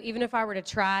will tell you, even if I were to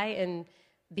try and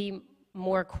be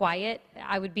more quiet,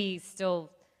 I would be still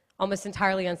almost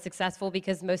entirely unsuccessful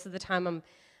because most of the time I'm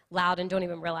loud and don't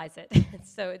even realize it.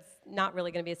 So it's not really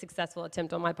going to be a successful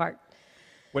attempt on my part.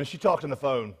 When she talks on the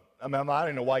phone, I don't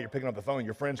even know why you're picking up the phone.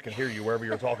 Your friends can hear you wherever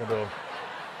you're talking to them.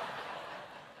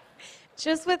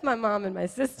 Just with my mom and my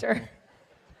sister.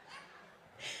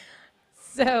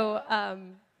 So,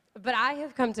 but I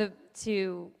have come to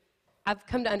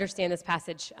understand this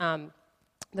passage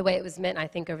the way it was meant, I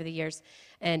think, over the years,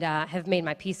 and have made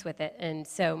my peace with it. And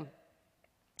so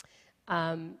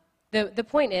the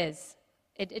point is,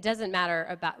 it doesn't matter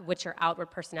about what your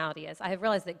outward personality is. I have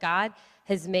realized that God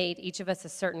has made each of us a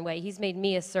certain way. He's made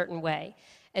me a certain way.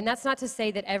 And that's not to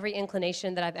say that every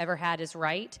inclination that I've ever had is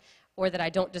right, or that I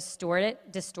don't distort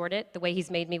it the way He's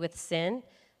made me with sin,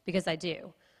 because I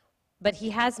do. But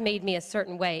He has made me a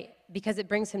certain way because it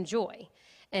brings Him joy.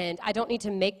 And I don't need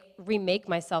to remake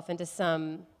myself into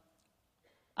some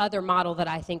other model that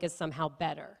I think is somehow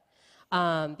better,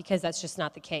 because that's just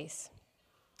not the case.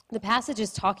 The passage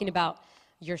is talking about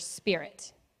your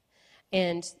spirit.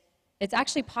 And it's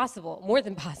actually possible, more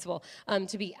than possible,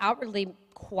 to be outwardly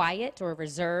quiet or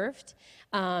reserved,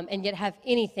 and yet have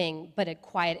anything but a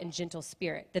quiet and gentle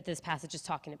spirit that this passage is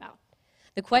talking about.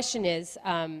 The question is,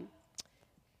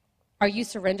 are you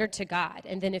surrendered to God?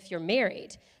 And then if you're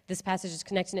married, this passage is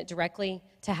connecting it directly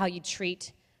to how you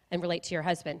treat and relate to your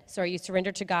husband. So are you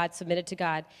surrendered to God, submitted to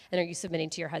God, and are you submitting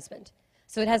to your husband?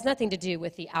 So it has nothing to do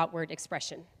with the outward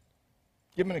expression.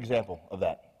 Give me an example of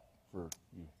that for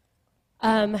you.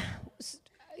 I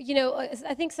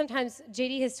think sometimes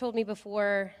JD has told me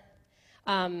before,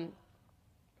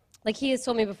 like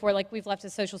we've left a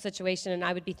social situation, and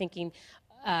I would be thinking,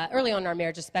 early on in our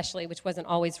marriage especially, which wasn't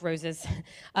always roses,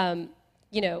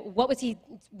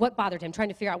 what bothered him, trying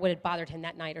to figure out what had bothered him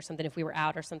that night or something, if we were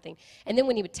out or something. And then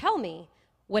when he would tell me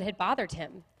what had bothered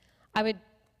him, I would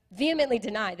vehemently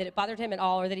deny that it bothered him at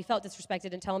all, or that he felt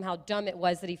disrespected, and tell him how dumb it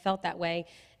was that he felt that way,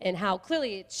 and how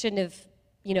clearly it shouldn't have,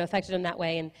 affected him that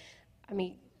way. And I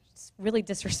mean, it's really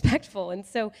disrespectful. And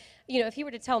so, if he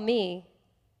were to tell me,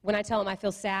 when I tell him I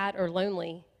feel sad or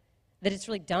lonely, that it's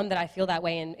really dumb that I feel that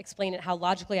way, and explain it how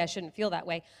logically I shouldn't feel that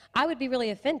way, I would be really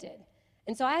offended.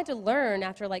 And so I had to learn,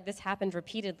 after this happened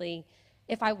repeatedly,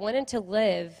 if I wanted to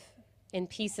live in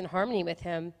peace and harmony with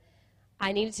him,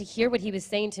 I needed to hear what he was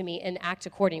saying to me and act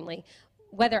accordingly,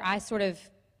 whether I sort of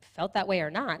felt that way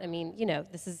or not. I mean, it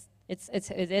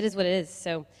is what it is.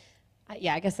 So,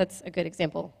 I guess that's a good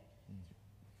example.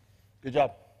 Good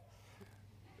job.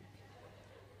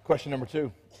 Question number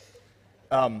 2.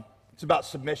 It's about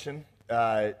submission.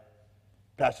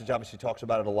 Passage obviously talks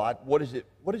about it a lot. What does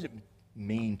it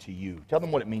mean to you? Tell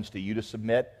them what it means to you to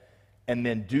submit, and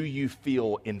then do you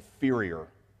feel inferior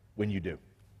when you do?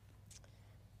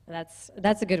 That's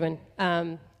a good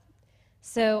one.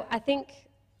 So I think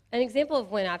an example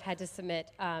of when I've had to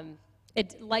submit,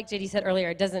 like JD said earlier,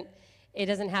 it doesn't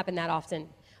happen that often.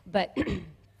 But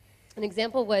an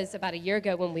example was about a year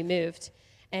ago when we moved,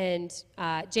 and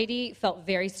JD felt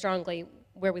very strongly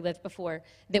where we lived before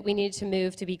that we needed to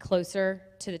move to be closer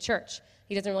to the church.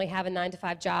 He doesn't really have a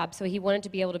 9-to-5 job, so he wanted to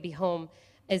be able to be home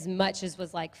as much as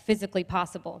was physically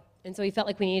possible. And so he felt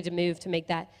like we needed to move to make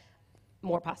that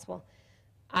more possible.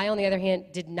 I, on the other hand,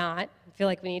 did not feel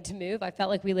like we needed to move. I felt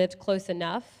like we lived close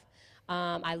enough.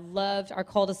 I loved our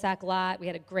cul-de-sac lot. We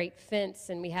had a great fence,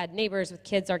 and we had neighbors with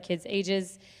kids our kids'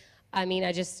 ages. I mean,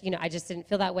 I just didn't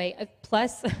feel that way.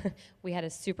 Plus, we had a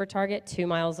Super Target 2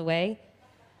 miles away.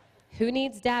 Who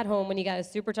needs dad home when you got a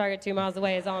Super Target 2 miles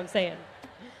away is all I'm saying.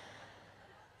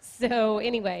 So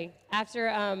anyway,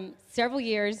 after several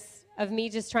years of me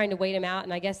just trying to wait him out,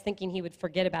 and I guess thinking he would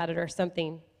forget about it or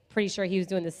something, pretty sure he was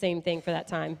doing the same thing for that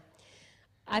time,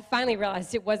 I finally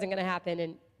realized it wasn't going to happen,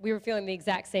 and we were feeling the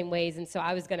exact same ways, and so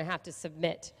I was going to have to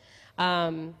submit.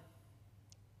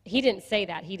 He didn't say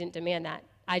that. He didn't demand that.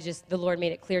 The Lord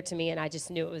made it clear to me, and I just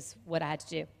knew it was what I had to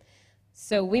do.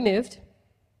 So we moved.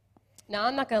 Now,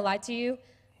 I'm not going to lie to you.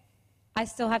 I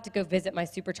still have to go visit my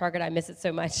Super Target. I miss it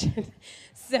so much.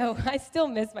 So I still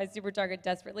miss my Super Target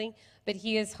desperately, but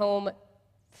he is home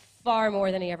far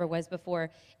more than he ever was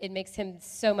before. It makes him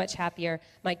so much happier.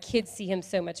 My kids see him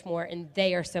so much more, and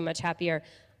they are so much happier.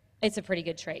 It's a pretty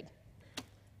good trade.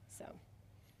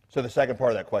 So the second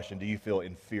part of that question, do you feel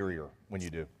inferior when you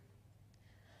do?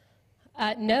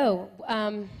 No,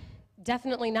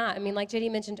 definitely not. I mean, like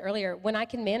JD mentioned earlier, when I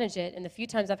can manage it, and the few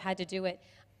times I've had to do it,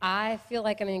 I feel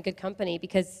like I'm in good company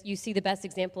because you see the best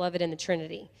example of it in the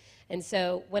Trinity. And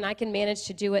so when I can manage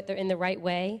to do it in the right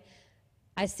way,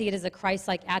 I see it as a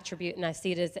Christ-like attribute, and I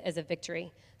see it as a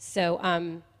victory. So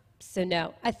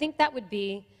no. I think that would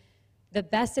be the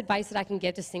best advice that I can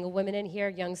give to single women in here,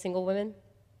 young single women.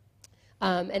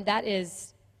 And that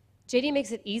is, JD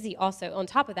makes it easy also. On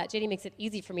top of that, JD makes it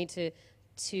easy for me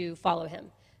to follow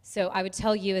him. So I would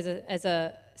tell you as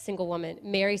a single woman,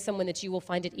 marry someone that you will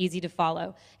find it easy to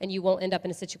follow, and you won't end up in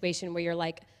a situation where you're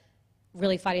like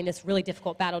really fighting this really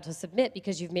difficult battle to submit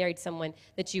because you've married someone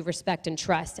that you respect and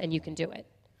trust, and you can do it.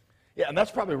 Yeah, and that's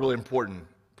probably a really important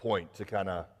point to kind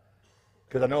of,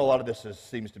 because I know a lot of this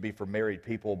seems to be for married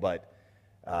people, but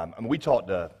I mean, we talk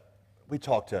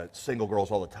to single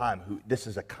girls all the time who this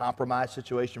is a compromise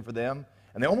situation for them,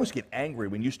 and they almost get angry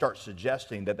when you start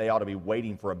suggesting that they ought to be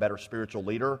waiting for a better spiritual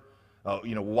leader.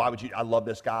 Why would you? I love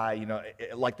this guy.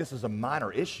 Like this is a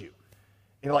minor issue.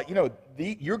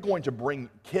 You're going to bring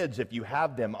kids, if you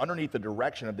have them, underneath the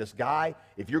direction of this guy.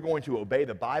 If you're going to obey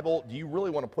the Bible, do you really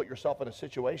want to put yourself in a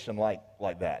situation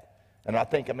like that? And I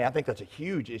think that's a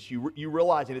huge issue. You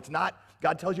realizing it's not,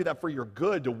 God tells you that for your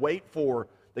good to wait for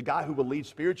the guy who will lead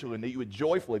spiritually and that you would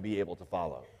joyfully be able to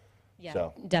follow. Yeah,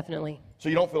 definitely. So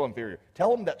you don't feel inferior.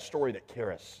 Tell them that story that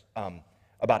Karis,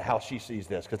 about how she sees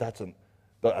this, because that's an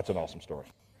awesome story.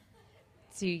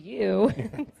 To you.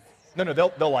 No,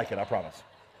 they'll like it, I promise.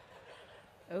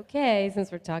 Okay,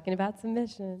 since we're talking about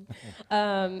submission.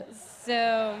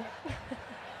 So.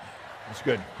 That's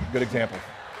good. Good example.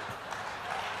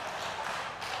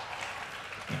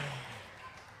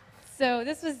 So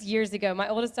this was years ago. My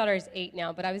oldest daughter is 8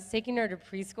 now, but I was taking her to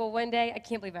preschool one day. I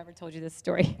can't believe I ever told you this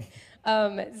story.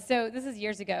 So this is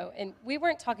years ago, and we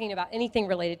weren't talking about anything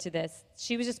related to this.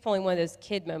 She was just pulling one of those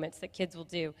kid moments that kids will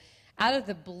do. Out of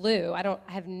the blue, I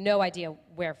have no idea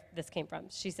where this came from.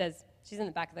 She says, she's in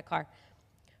the back of the car,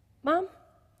 "Mom,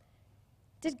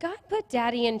 did God put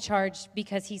Daddy in charge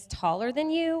because he's taller than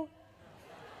you?"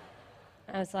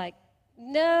 I was like,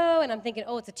 "No," and I'm thinking,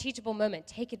 oh, it's a teachable moment.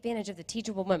 Take advantage of the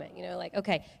teachable moment.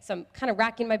 Okay. So I'm kind of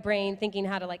racking my brain, thinking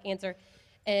how to answer.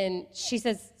 And she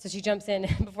says, so she jumps in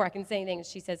before I can say anything, and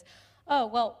she says, "Oh,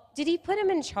 well, did he put him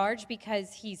in charge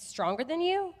because he's stronger than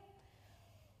you?"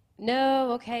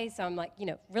 No, okay. So I'm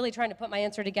really trying to put my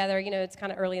answer together. It's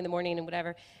kind of early in the morning and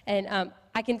whatever. And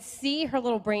I can see her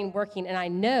little brain working, and I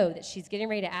know that she's getting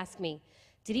ready to ask me,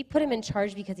 "Did he put him in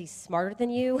charge because he's smarter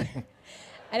than you?"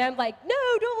 And I'm like, "No,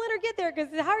 don't let her get there, because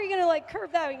how are you going to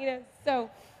curve that?" So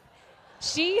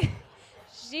she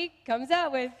comes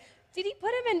out with, "Did he put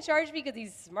him in charge because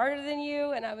he's smarter than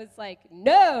you?" And I was like,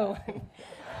 "No."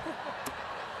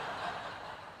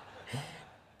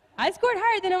 I scored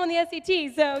higher than him on the SAT,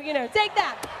 so, take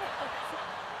that.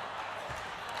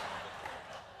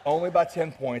 Only by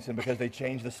 10 points, and because they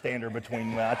changed the standard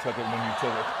between when I took it and when you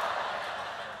took it.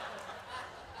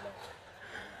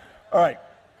 All right.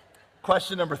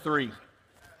 Question number 3.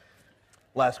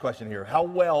 Last question here.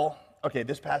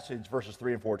 This passage, verses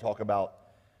 3 and 4, talk about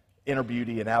inner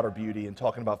beauty and outer beauty and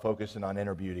talking about focusing on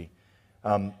inner beauty.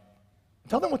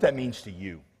 Tell them what that means to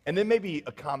you. And then maybe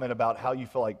a comment about how you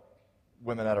feel like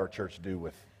women at our church do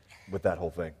with that whole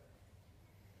thing.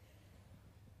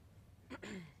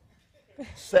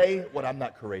 Say what I'm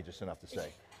not courageous enough to say.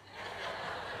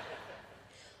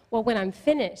 Well, when I'm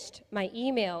finished, my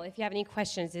email, if you have any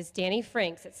questions, is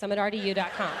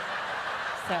dannyfranks@summitrdu.com.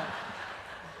 So,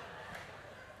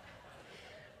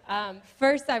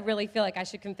 first, I really feel like I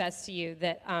should confess to you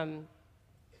that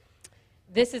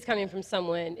this is coming from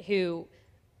someone who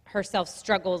herself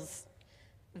struggles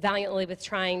valiantly with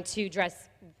trying to dress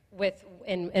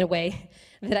in a way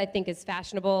that I think is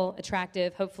fashionable,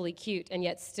 attractive, hopefully cute, and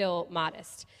yet still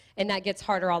modest. And that gets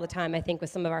harder all the time, I think, with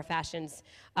some of our fashions.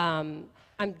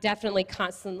 I'm definitely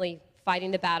constantly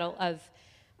fighting the battle of,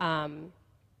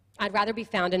 I'd rather be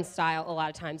found in style a lot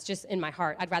of times, just in my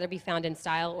heart. I'd rather be found in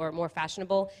style or more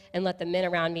fashionable and let the men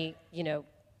around me,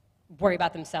 worry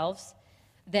about themselves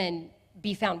than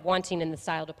be found wanting in the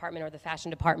style department or the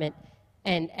fashion department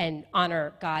and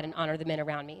honor God and honor the men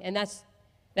around me. And that's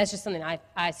just something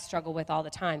I struggle with all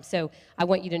the time. So I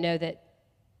want you to know that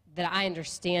I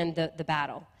understand the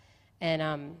battle, and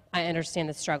I understand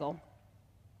the struggle.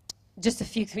 just a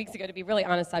few weeks ago, to be really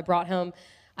honest, I brought home,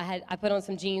 I put on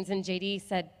some jeans, and JD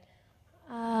said,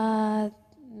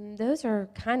 those are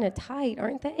kind of tight,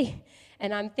 aren't they?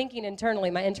 And I'm thinking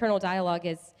internally, my internal dialogue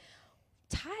is,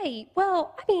 tight?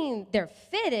 Well, I mean, they're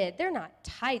fitted. They're not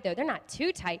tight, though. They're not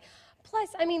too tight. Plus,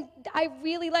 I mean, I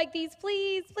really like these.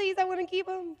 Please, please, I want to keep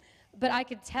them. But I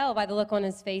could tell by the look on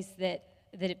his face that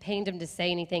it pained him to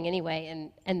say anything anyway,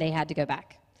 and they had to go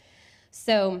back.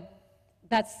 So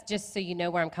that's just so you know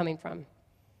where I'm coming from.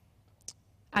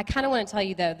 I kind of want to tell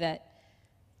you, though, that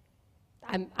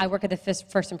I work at the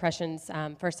First Impressions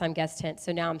first-time guest tent,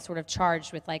 so now I'm sort of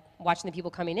charged with like watching the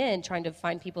people coming in, trying to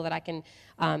find people that I can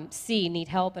see need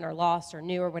help and are lost or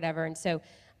new or whatever. And so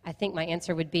I think my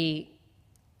answer would be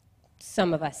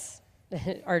some of us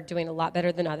are doing a lot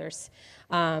better than others.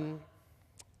 Can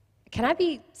I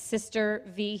be Sister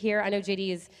V here? I know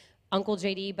JD is Uncle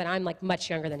JD, but I'm like much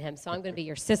younger than him, so I'm going to be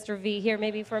your Sister V here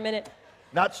maybe for a minute.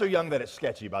 Not so young that it's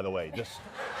sketchy, by the way. Just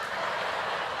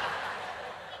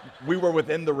we were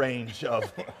within the range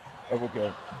of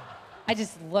okay. I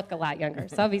just look a lot younger,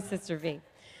 so I'll be Sister V.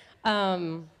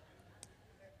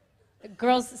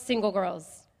 Girls, single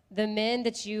girls, the men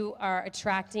that you are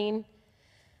attracting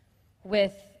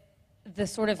with the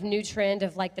sort of new trend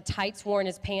of like the tights worn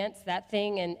as pants, that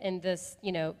thing, and this,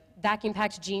 you know,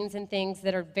 vacuum-packed jeans and things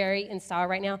that are very in style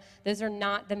right now, those are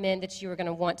not the men that you are going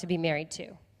to want to be married to.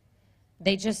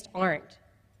 They just aren't.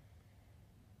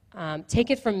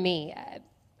 Take it from me.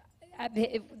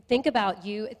 Think about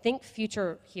you. Think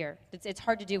future here. It's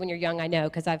hard to do when you're young, I know,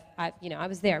 because I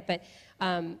was there. But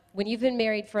when you've been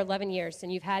married for 11 years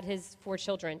and you've had his 4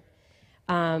 children,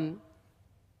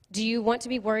 do you want to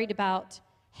be worried about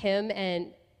him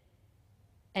and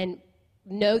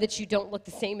know that you don't look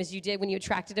the same as you did when you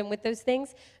attracted him with those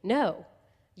things? No.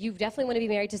 You definitely want to be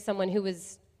married to someone who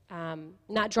is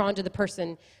not drawn to the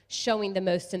person showing the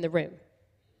most in the room.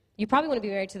 You probably want to be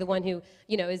married to the one who,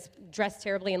 you know, is dressed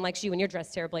terribly and likes you when you're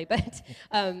dressed terribly. But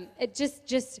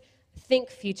just think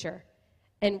future.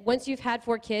 And once you've had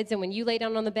 4 kids and when you lay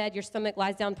down on the bed, your stomach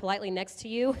lies down politely next to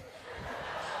you,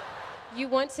 you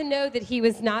want to know that he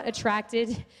was not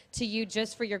attracted to you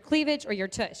just for your cleavage or your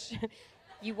tush.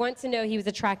 You want to know he was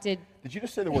attracted. Did you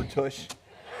just say the word tush?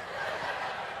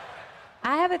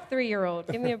 I have a 3-year-old.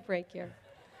 Give me a break here.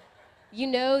 You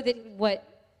know that what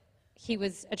he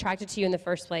was attracted to you in the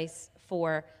first place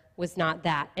for was not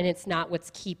that, and it's not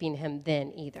what's keeping him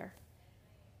then either.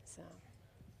 So.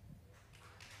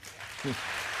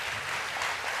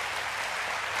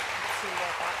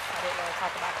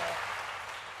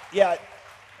 Yeah,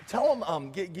 tell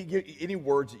them, any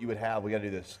words that you would have, we got to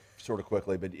do this sort of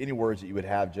quickly, but any words that you would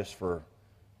have just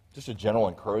a general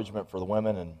encouragement for the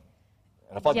women, and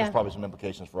I thought there's probably some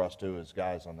implications for us too as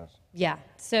guys on this. Yeah,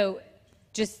 so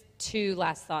just 2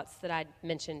 last thoughts that I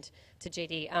mentioned to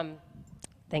JD.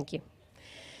 Thank you.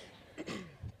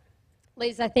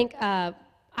 Ladies, I think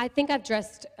I've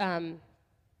dressed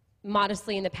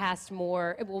modestly in the past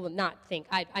more, well, not think,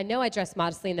 I know I dressed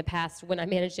modestly in the past when I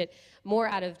managed it more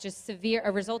out of just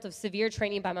a result of severe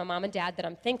training by my mom and dad that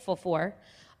I'm thankful for,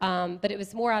 but it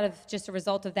was more out of just a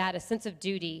result of that, a sense of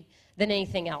duty than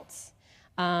anything else.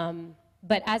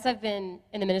 But as I've been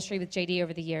in the ministry with JD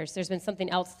over the years, there's been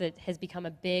something else that has become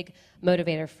a big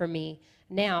motivator for me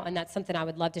now, and that's something I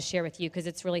would love to share with you because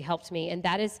it's really helped me, and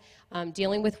that is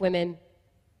dealing with women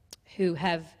who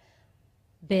have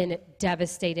been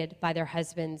devastated by their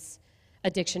husband's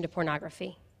addiction to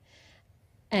pornography,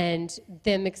 and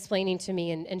them explaining to me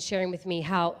and sharing with me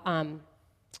how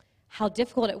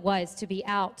difficult it was to be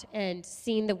out and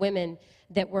seeing the women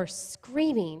that were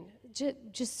screaming,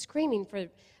 just screaming for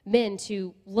men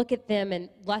to look at them and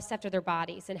lust after their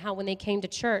bodies, and how when they came to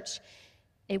church,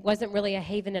 it wasn't really a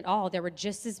haven at all. There were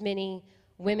just as many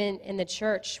women in the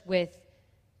church with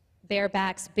bare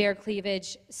backs, bare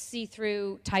cleavage,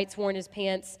 see-through tights worn as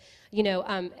pants, you know,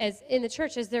 as in the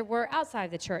church as there were outside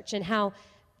of the church, and how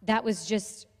that was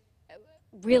just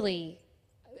really,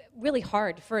 really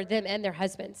hard for them and their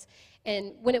husbands.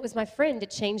 And when it was my friend,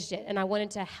 it changed it, and I wanted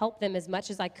to help them as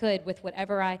much as I could with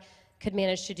whatever I could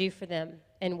manage to do for them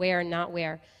and wear and not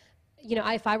wear. You know,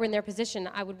 if I were in their position,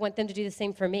 I would want them to do the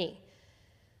same for me.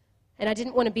 And I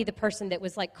didn't want to be the person that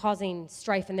was like causing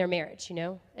strife in their marriage, you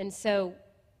know? And so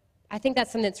I think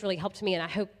that's something that's really helped me, and I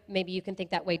hope maybe you can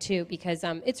think that way too, because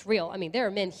it's real. I mean, there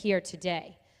are men here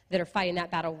today that are fighting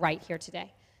that battle right here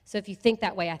today. So if you think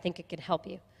that way, I think it can help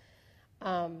you.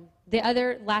 The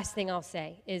other last thing I'll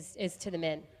say is to the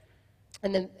men,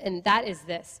 and that is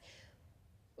this.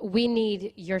 We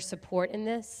need your support in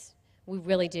this. We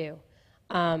really do.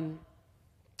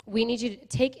 We need you to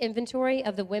take inventory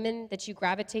of the women that you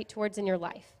gravitate towards in your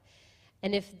life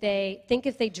And if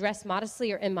they dress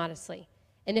modestly or immodestly.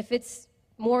 And if it's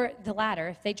more the latter,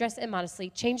 if they dress immodestly,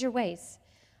 change your ways.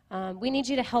 We need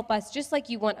you to help us just like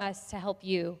you want us to help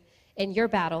you in your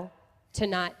battle to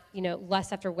not,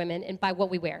 lust after women and by what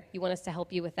we wear. You want us to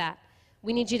help you with that.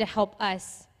 We need you to help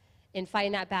us in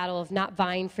fighting that battle of not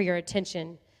vying for your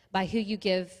attention by who you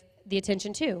give the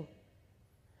attention to.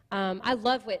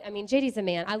 JD's a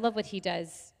man. I love what he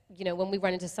does, when we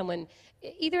run into someone,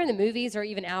 either in the movies or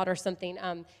even out or something,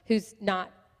 who's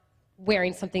not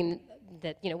wearing something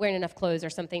that, wearing enough clothes or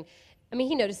something.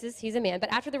 He notices, he's a man,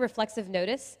 but after the reflexive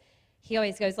notice, he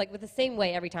always goes, with the same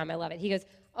way every time. I love it. He goes,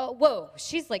 oh, whoa,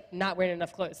 she's, not wearing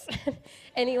enough clothes.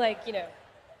 And he,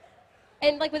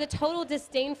 and, with a total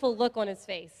disdainful look on his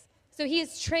face. So he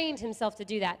has trained himself to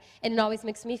do that, and it always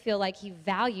makes me feel like he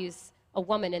values a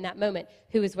woman in that moment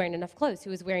who is wearing enough clothes,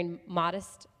 who is wearing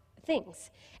modest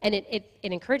things. And it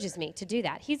encourages me to do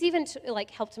that. He's even,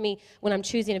 helped me when I'm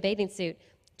choosing a bathing suit,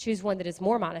 choose one that is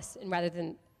more modest and rather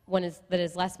than one that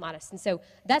is less modest. And so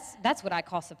that's what I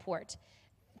call support.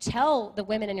 Tell the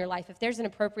women in your life, if there's an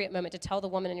appropriate moment to tell the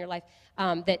woman in your life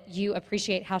that you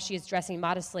appreciate how she is dressing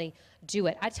modestly, do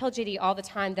it. I tell JD all the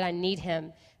time that I need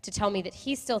him to tell me that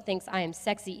he still thinks I am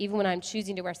sexy, even when I'm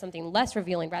choosing to wear something less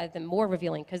revealing rather than more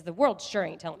revealing, because the world sure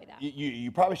ain't telling me that.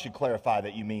 You probably should clarify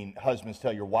that you mean husbands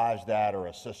tell your wives that, or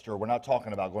a sister. We're not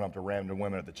talking about going up to random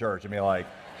women at the church.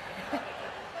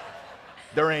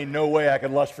 There ain't no way I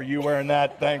could lust for you wearing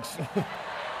that, thanks.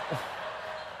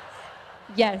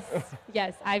 Yes.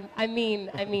 I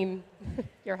mean,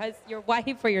 your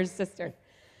wife or your sister.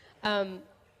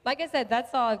 Like I said,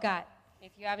 that's all I've got.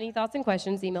 If you have any thoughts and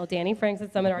questions, email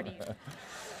DannyFranks@SummitRDU.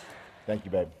 Thank you,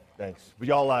 babe. Thanks. Would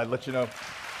y'all let you know?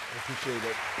 I appreciate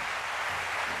it.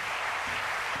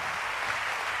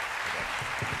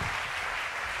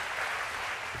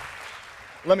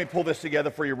 Let me pull this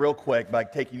together for you real quick by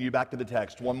taking you back to the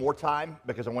text one more time,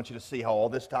 because I want you to see how all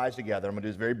this ties together. I'm going to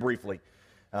do this very briefly.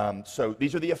 So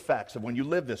these are the effects of when you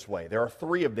live this way. There are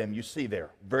 3 of them you see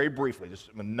there, very briefly. Just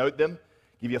I'm going to note them,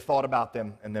 give you a thought about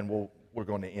them, and then we're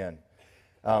going to end.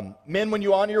 Men, when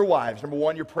you honor your wives, number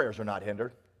 1, your prayers are not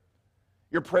hindered.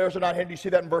 Your prayers are not hindered. You see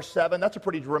that in verse 7? That's a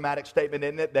pretty dramatic statement,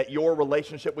 isn't it? That your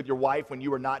relationship with your wife, when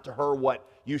you are not to her what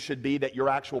you should be, that your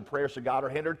actual prayers to God are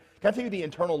hindered. Can I tell you the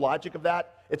internal logic of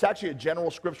that? It's actually a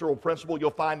general scriptural principle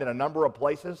you'll find in a number of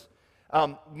places.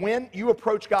 When you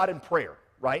approach God in prayer,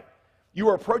 right, you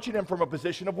are approaching him from a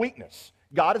position of weakness.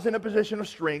 God is in a position of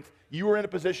strength. You are in a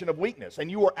position of weakness.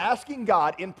 And you are asking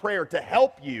God in prayer to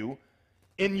help you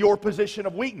in your position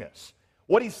of weakness.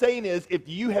 What he's saying is, if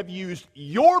you have used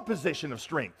your position of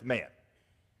strength, man,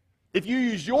 if you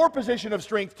use your position of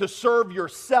strength to serve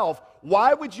yourself,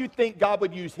 why would you think God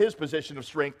would use his position of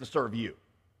strength to serve you?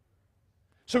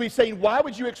 So he's saying, why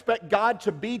would you expect God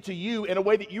to be to you in a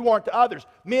way that you aren't to others?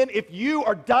 Men, if you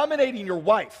are dominating your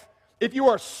wife, if you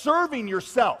are serving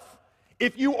yourself,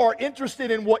 if you are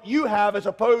interested in what you have as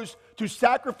opposed to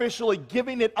sacrificially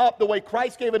giving it up the way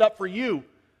Christ gave it up for you,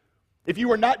 if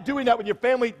you are not doing that with your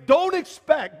family, don't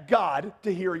expect God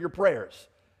to hear your prayers,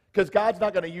 because God's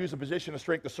not going to use a position of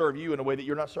strength to serve you in a way that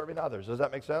you're not serving others. Does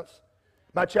that make sense?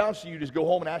 My challenge to you is go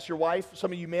home and ask your wife.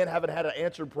 Some of you men haven't had an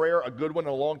answered prayer, a good one, in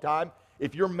a long time.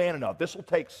 If you're man enough, this will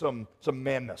take some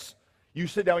manness. You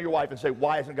sit down with your wife and say,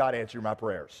 why isn't God answering my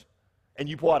prayers? And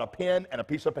you pull out a pen and a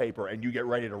piece of paper and you get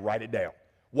ready to write it down.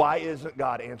 Why isn't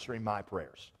God answering my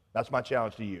prayers? That's my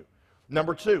challenge to you.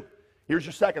 Number 2, here's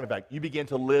your second effect. You begin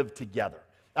to live together.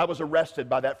 I was arrested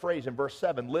by that phrase in verse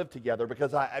 7, live together,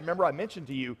 because I remember I mentioned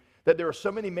to you that there are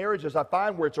so many marriages I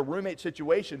find where it's a roommate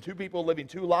situation, 2 people living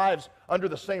 2 lives under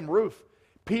the same roof.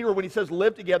 Peter, when he says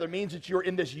live together, means that you're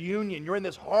in this union, you're in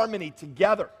this harmony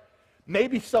together.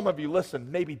 Maybe some of you, listen,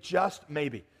 maybe, just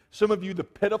maybe, some of you, the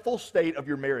pitiful state of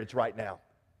your marriage right now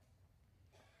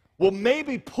will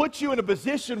maybe put you in a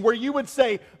position where you would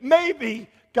say, maybe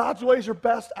God's ways are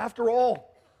best after all.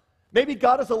 Maybe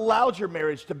God has allowed your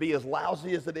marriage to be as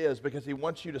lousy as it is because he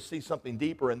wants you to see something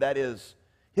deeper, and that is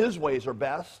his ways are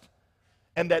best,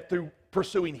 and that through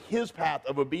pursuing his path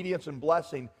of obedience and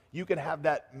blessing, you can have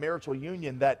that marital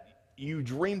union that you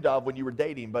dreamed of when you were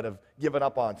dating but have given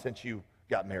up on since you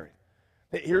got married.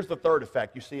 Here's the third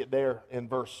effect. You see it there in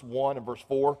verse 1 and verse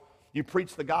 4. You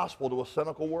preach the gospel to a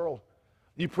cynical world.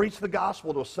 You preach the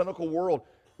gospel to a cynical world.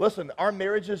 Listen, our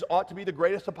marriages ought to be the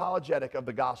greatest apologetic of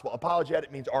the gospel.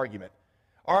 Apologetic means argument.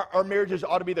 Our marriages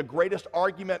ought to be the greatest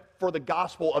argument for the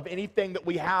gospel of anything that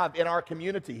we have in our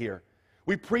community here.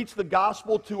 We preach the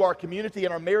gospel to our community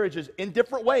and our marriages in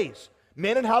different ways.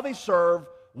 Men and how they serve,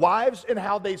 wives and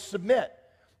how they submit.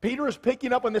 Peter is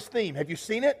picking up on this theme. Have you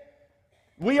seen it?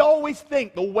 We always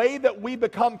think the way that we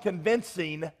become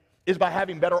convincing is by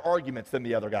having better arguments than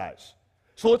the other guys.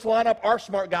 So let's line up our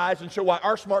smart guys and show why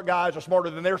our smart guys are smarter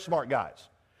than their smart guys.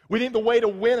 We think the way to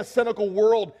win a cynical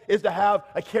world is to have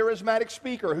a charismatic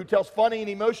speaker who tells funny and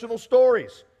emotional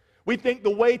stories. We think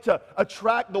the way to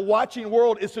attract the watching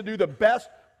world is to do the best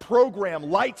program,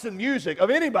 lights and music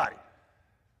of anybody.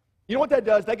 You know what that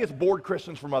does? That gets bored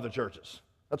Christians from other churches.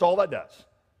 That's all that does.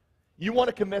 You want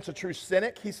to convince a true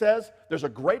cynic, he says, there's a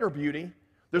greater beauty,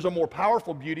 there's a more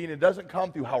powerful beauty, and it doesn't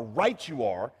come through how right you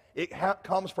are. It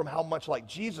comes from how much like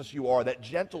Jesus you are, that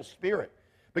gentle spirit.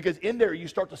 Because in there you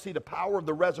start to see the power of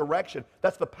the resurrection.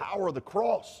 That's the power of the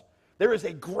cross. There is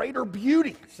a greater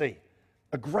beauty, see,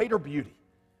 a greater beauty,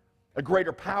 a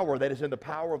greater power that is in the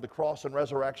power of the cross and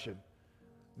resurrection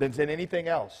than in anything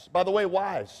else. By the way,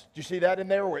 wives, do you see that in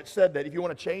there where it said that if you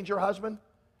want to change your husband,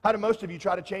 how do most of you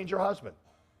try to change your husband?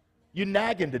 You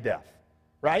nag him to death,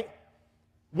 right?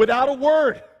 Without a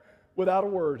word. Without a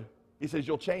word. He says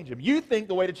you'll change him. You think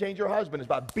the way to change your husband is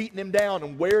by beating him down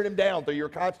and wearing him down through your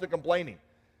constant complaining.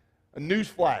 A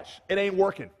newsflash, it ain't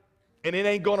working, and it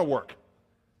ain't going to work.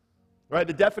 Right?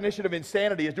 The definition of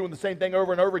insanity is doing the same thing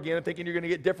over and over again and thinking you're going to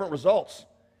get different results.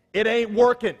 It ain't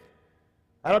working.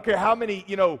 I don't care how many,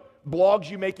 blogs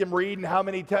you make him read and how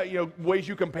many, ways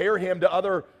you compare him to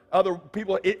other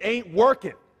people. It ain't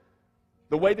working.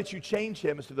 The way that you change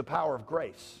him is through the power of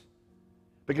grace,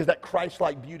 because that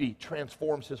Christ-like beauty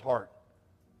transforms his heart.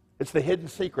 It's the hidden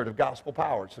secret of gospel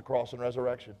power. It's the cross and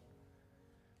resurrection.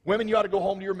 Women, you ought to go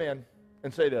home to your men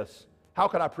and say this: how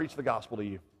can I preach the gospel to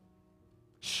you?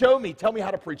 Show me, tell me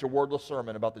how to preach a wordless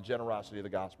sermon about the generosity of the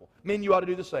gospel. Men, you ought to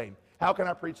do the same. How can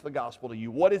I preach the gospel to you?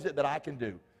 What is it that I can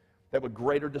do that would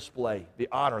greater display the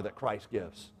honor that Christ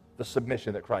gives, the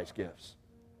submission that Christ gives?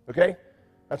 Okay?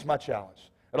 That's my challenge.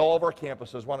 At all of our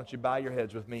campuses, why don't you bow your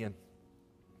heads with me, and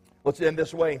let's end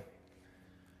this way.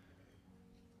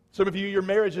 Some of you, your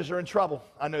marriages are in trouble.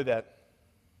 I know that.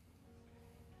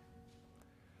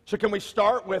 So can we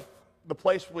start with the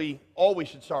place we always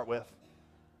should start with?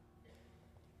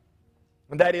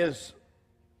 And that is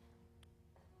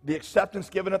the acceptance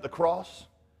given at the cross.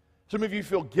 Some of you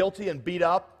feel guilty and beat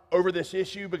up over this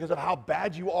issue because of how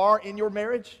bad you are in your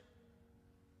marriage.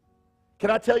 Can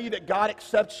I tell you that God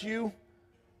accepts you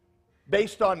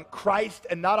based on Christ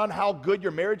and not on how good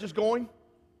your marriage is going?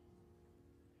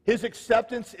 His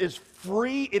acceptance is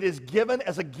free. It is given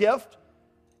as a gift.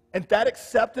 And that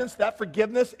acceptance, that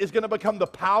forgiveness is going to become the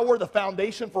power, the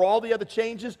foundation for all the other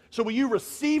changes. So will you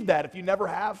receive that if you never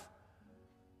have?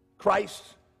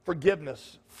 Christ's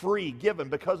forgiveness, free, given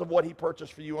because of what he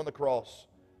purchased for you on the cross,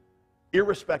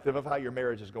 irrespective of how your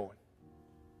marriage is going.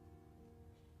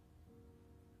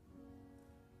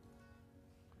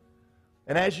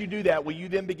 And as you do that, will you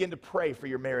then begin to pray for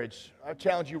your marriage? I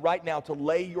challenge you right now to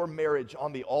lay your marriage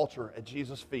on the altar at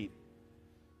Jesus' feet.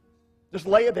 Just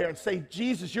lay it there and say,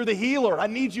 Jesus, you're the healer. I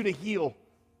need you to heal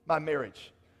my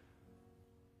marriage.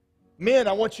 Men,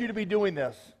 I want you to be doing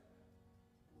this.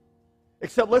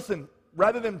 Except, listen,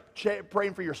 rather than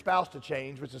praying for your spouse to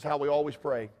change, which is how we always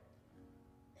pray,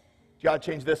 God,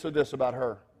 change this or this about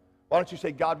her. Why don't you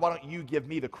say, God, why don't you give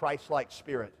me the Christ-like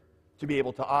spirit to be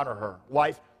able to honor her?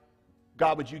 Wife,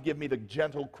 God, would you give me the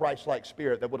gentle Christ-like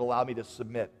spirit that would allow me to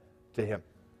submit to him?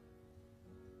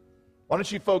 Why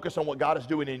don't you focus on what God is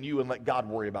doing in you and let God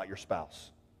worry about your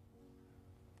spouse?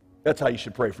 That's how you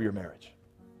should pray for your marriage.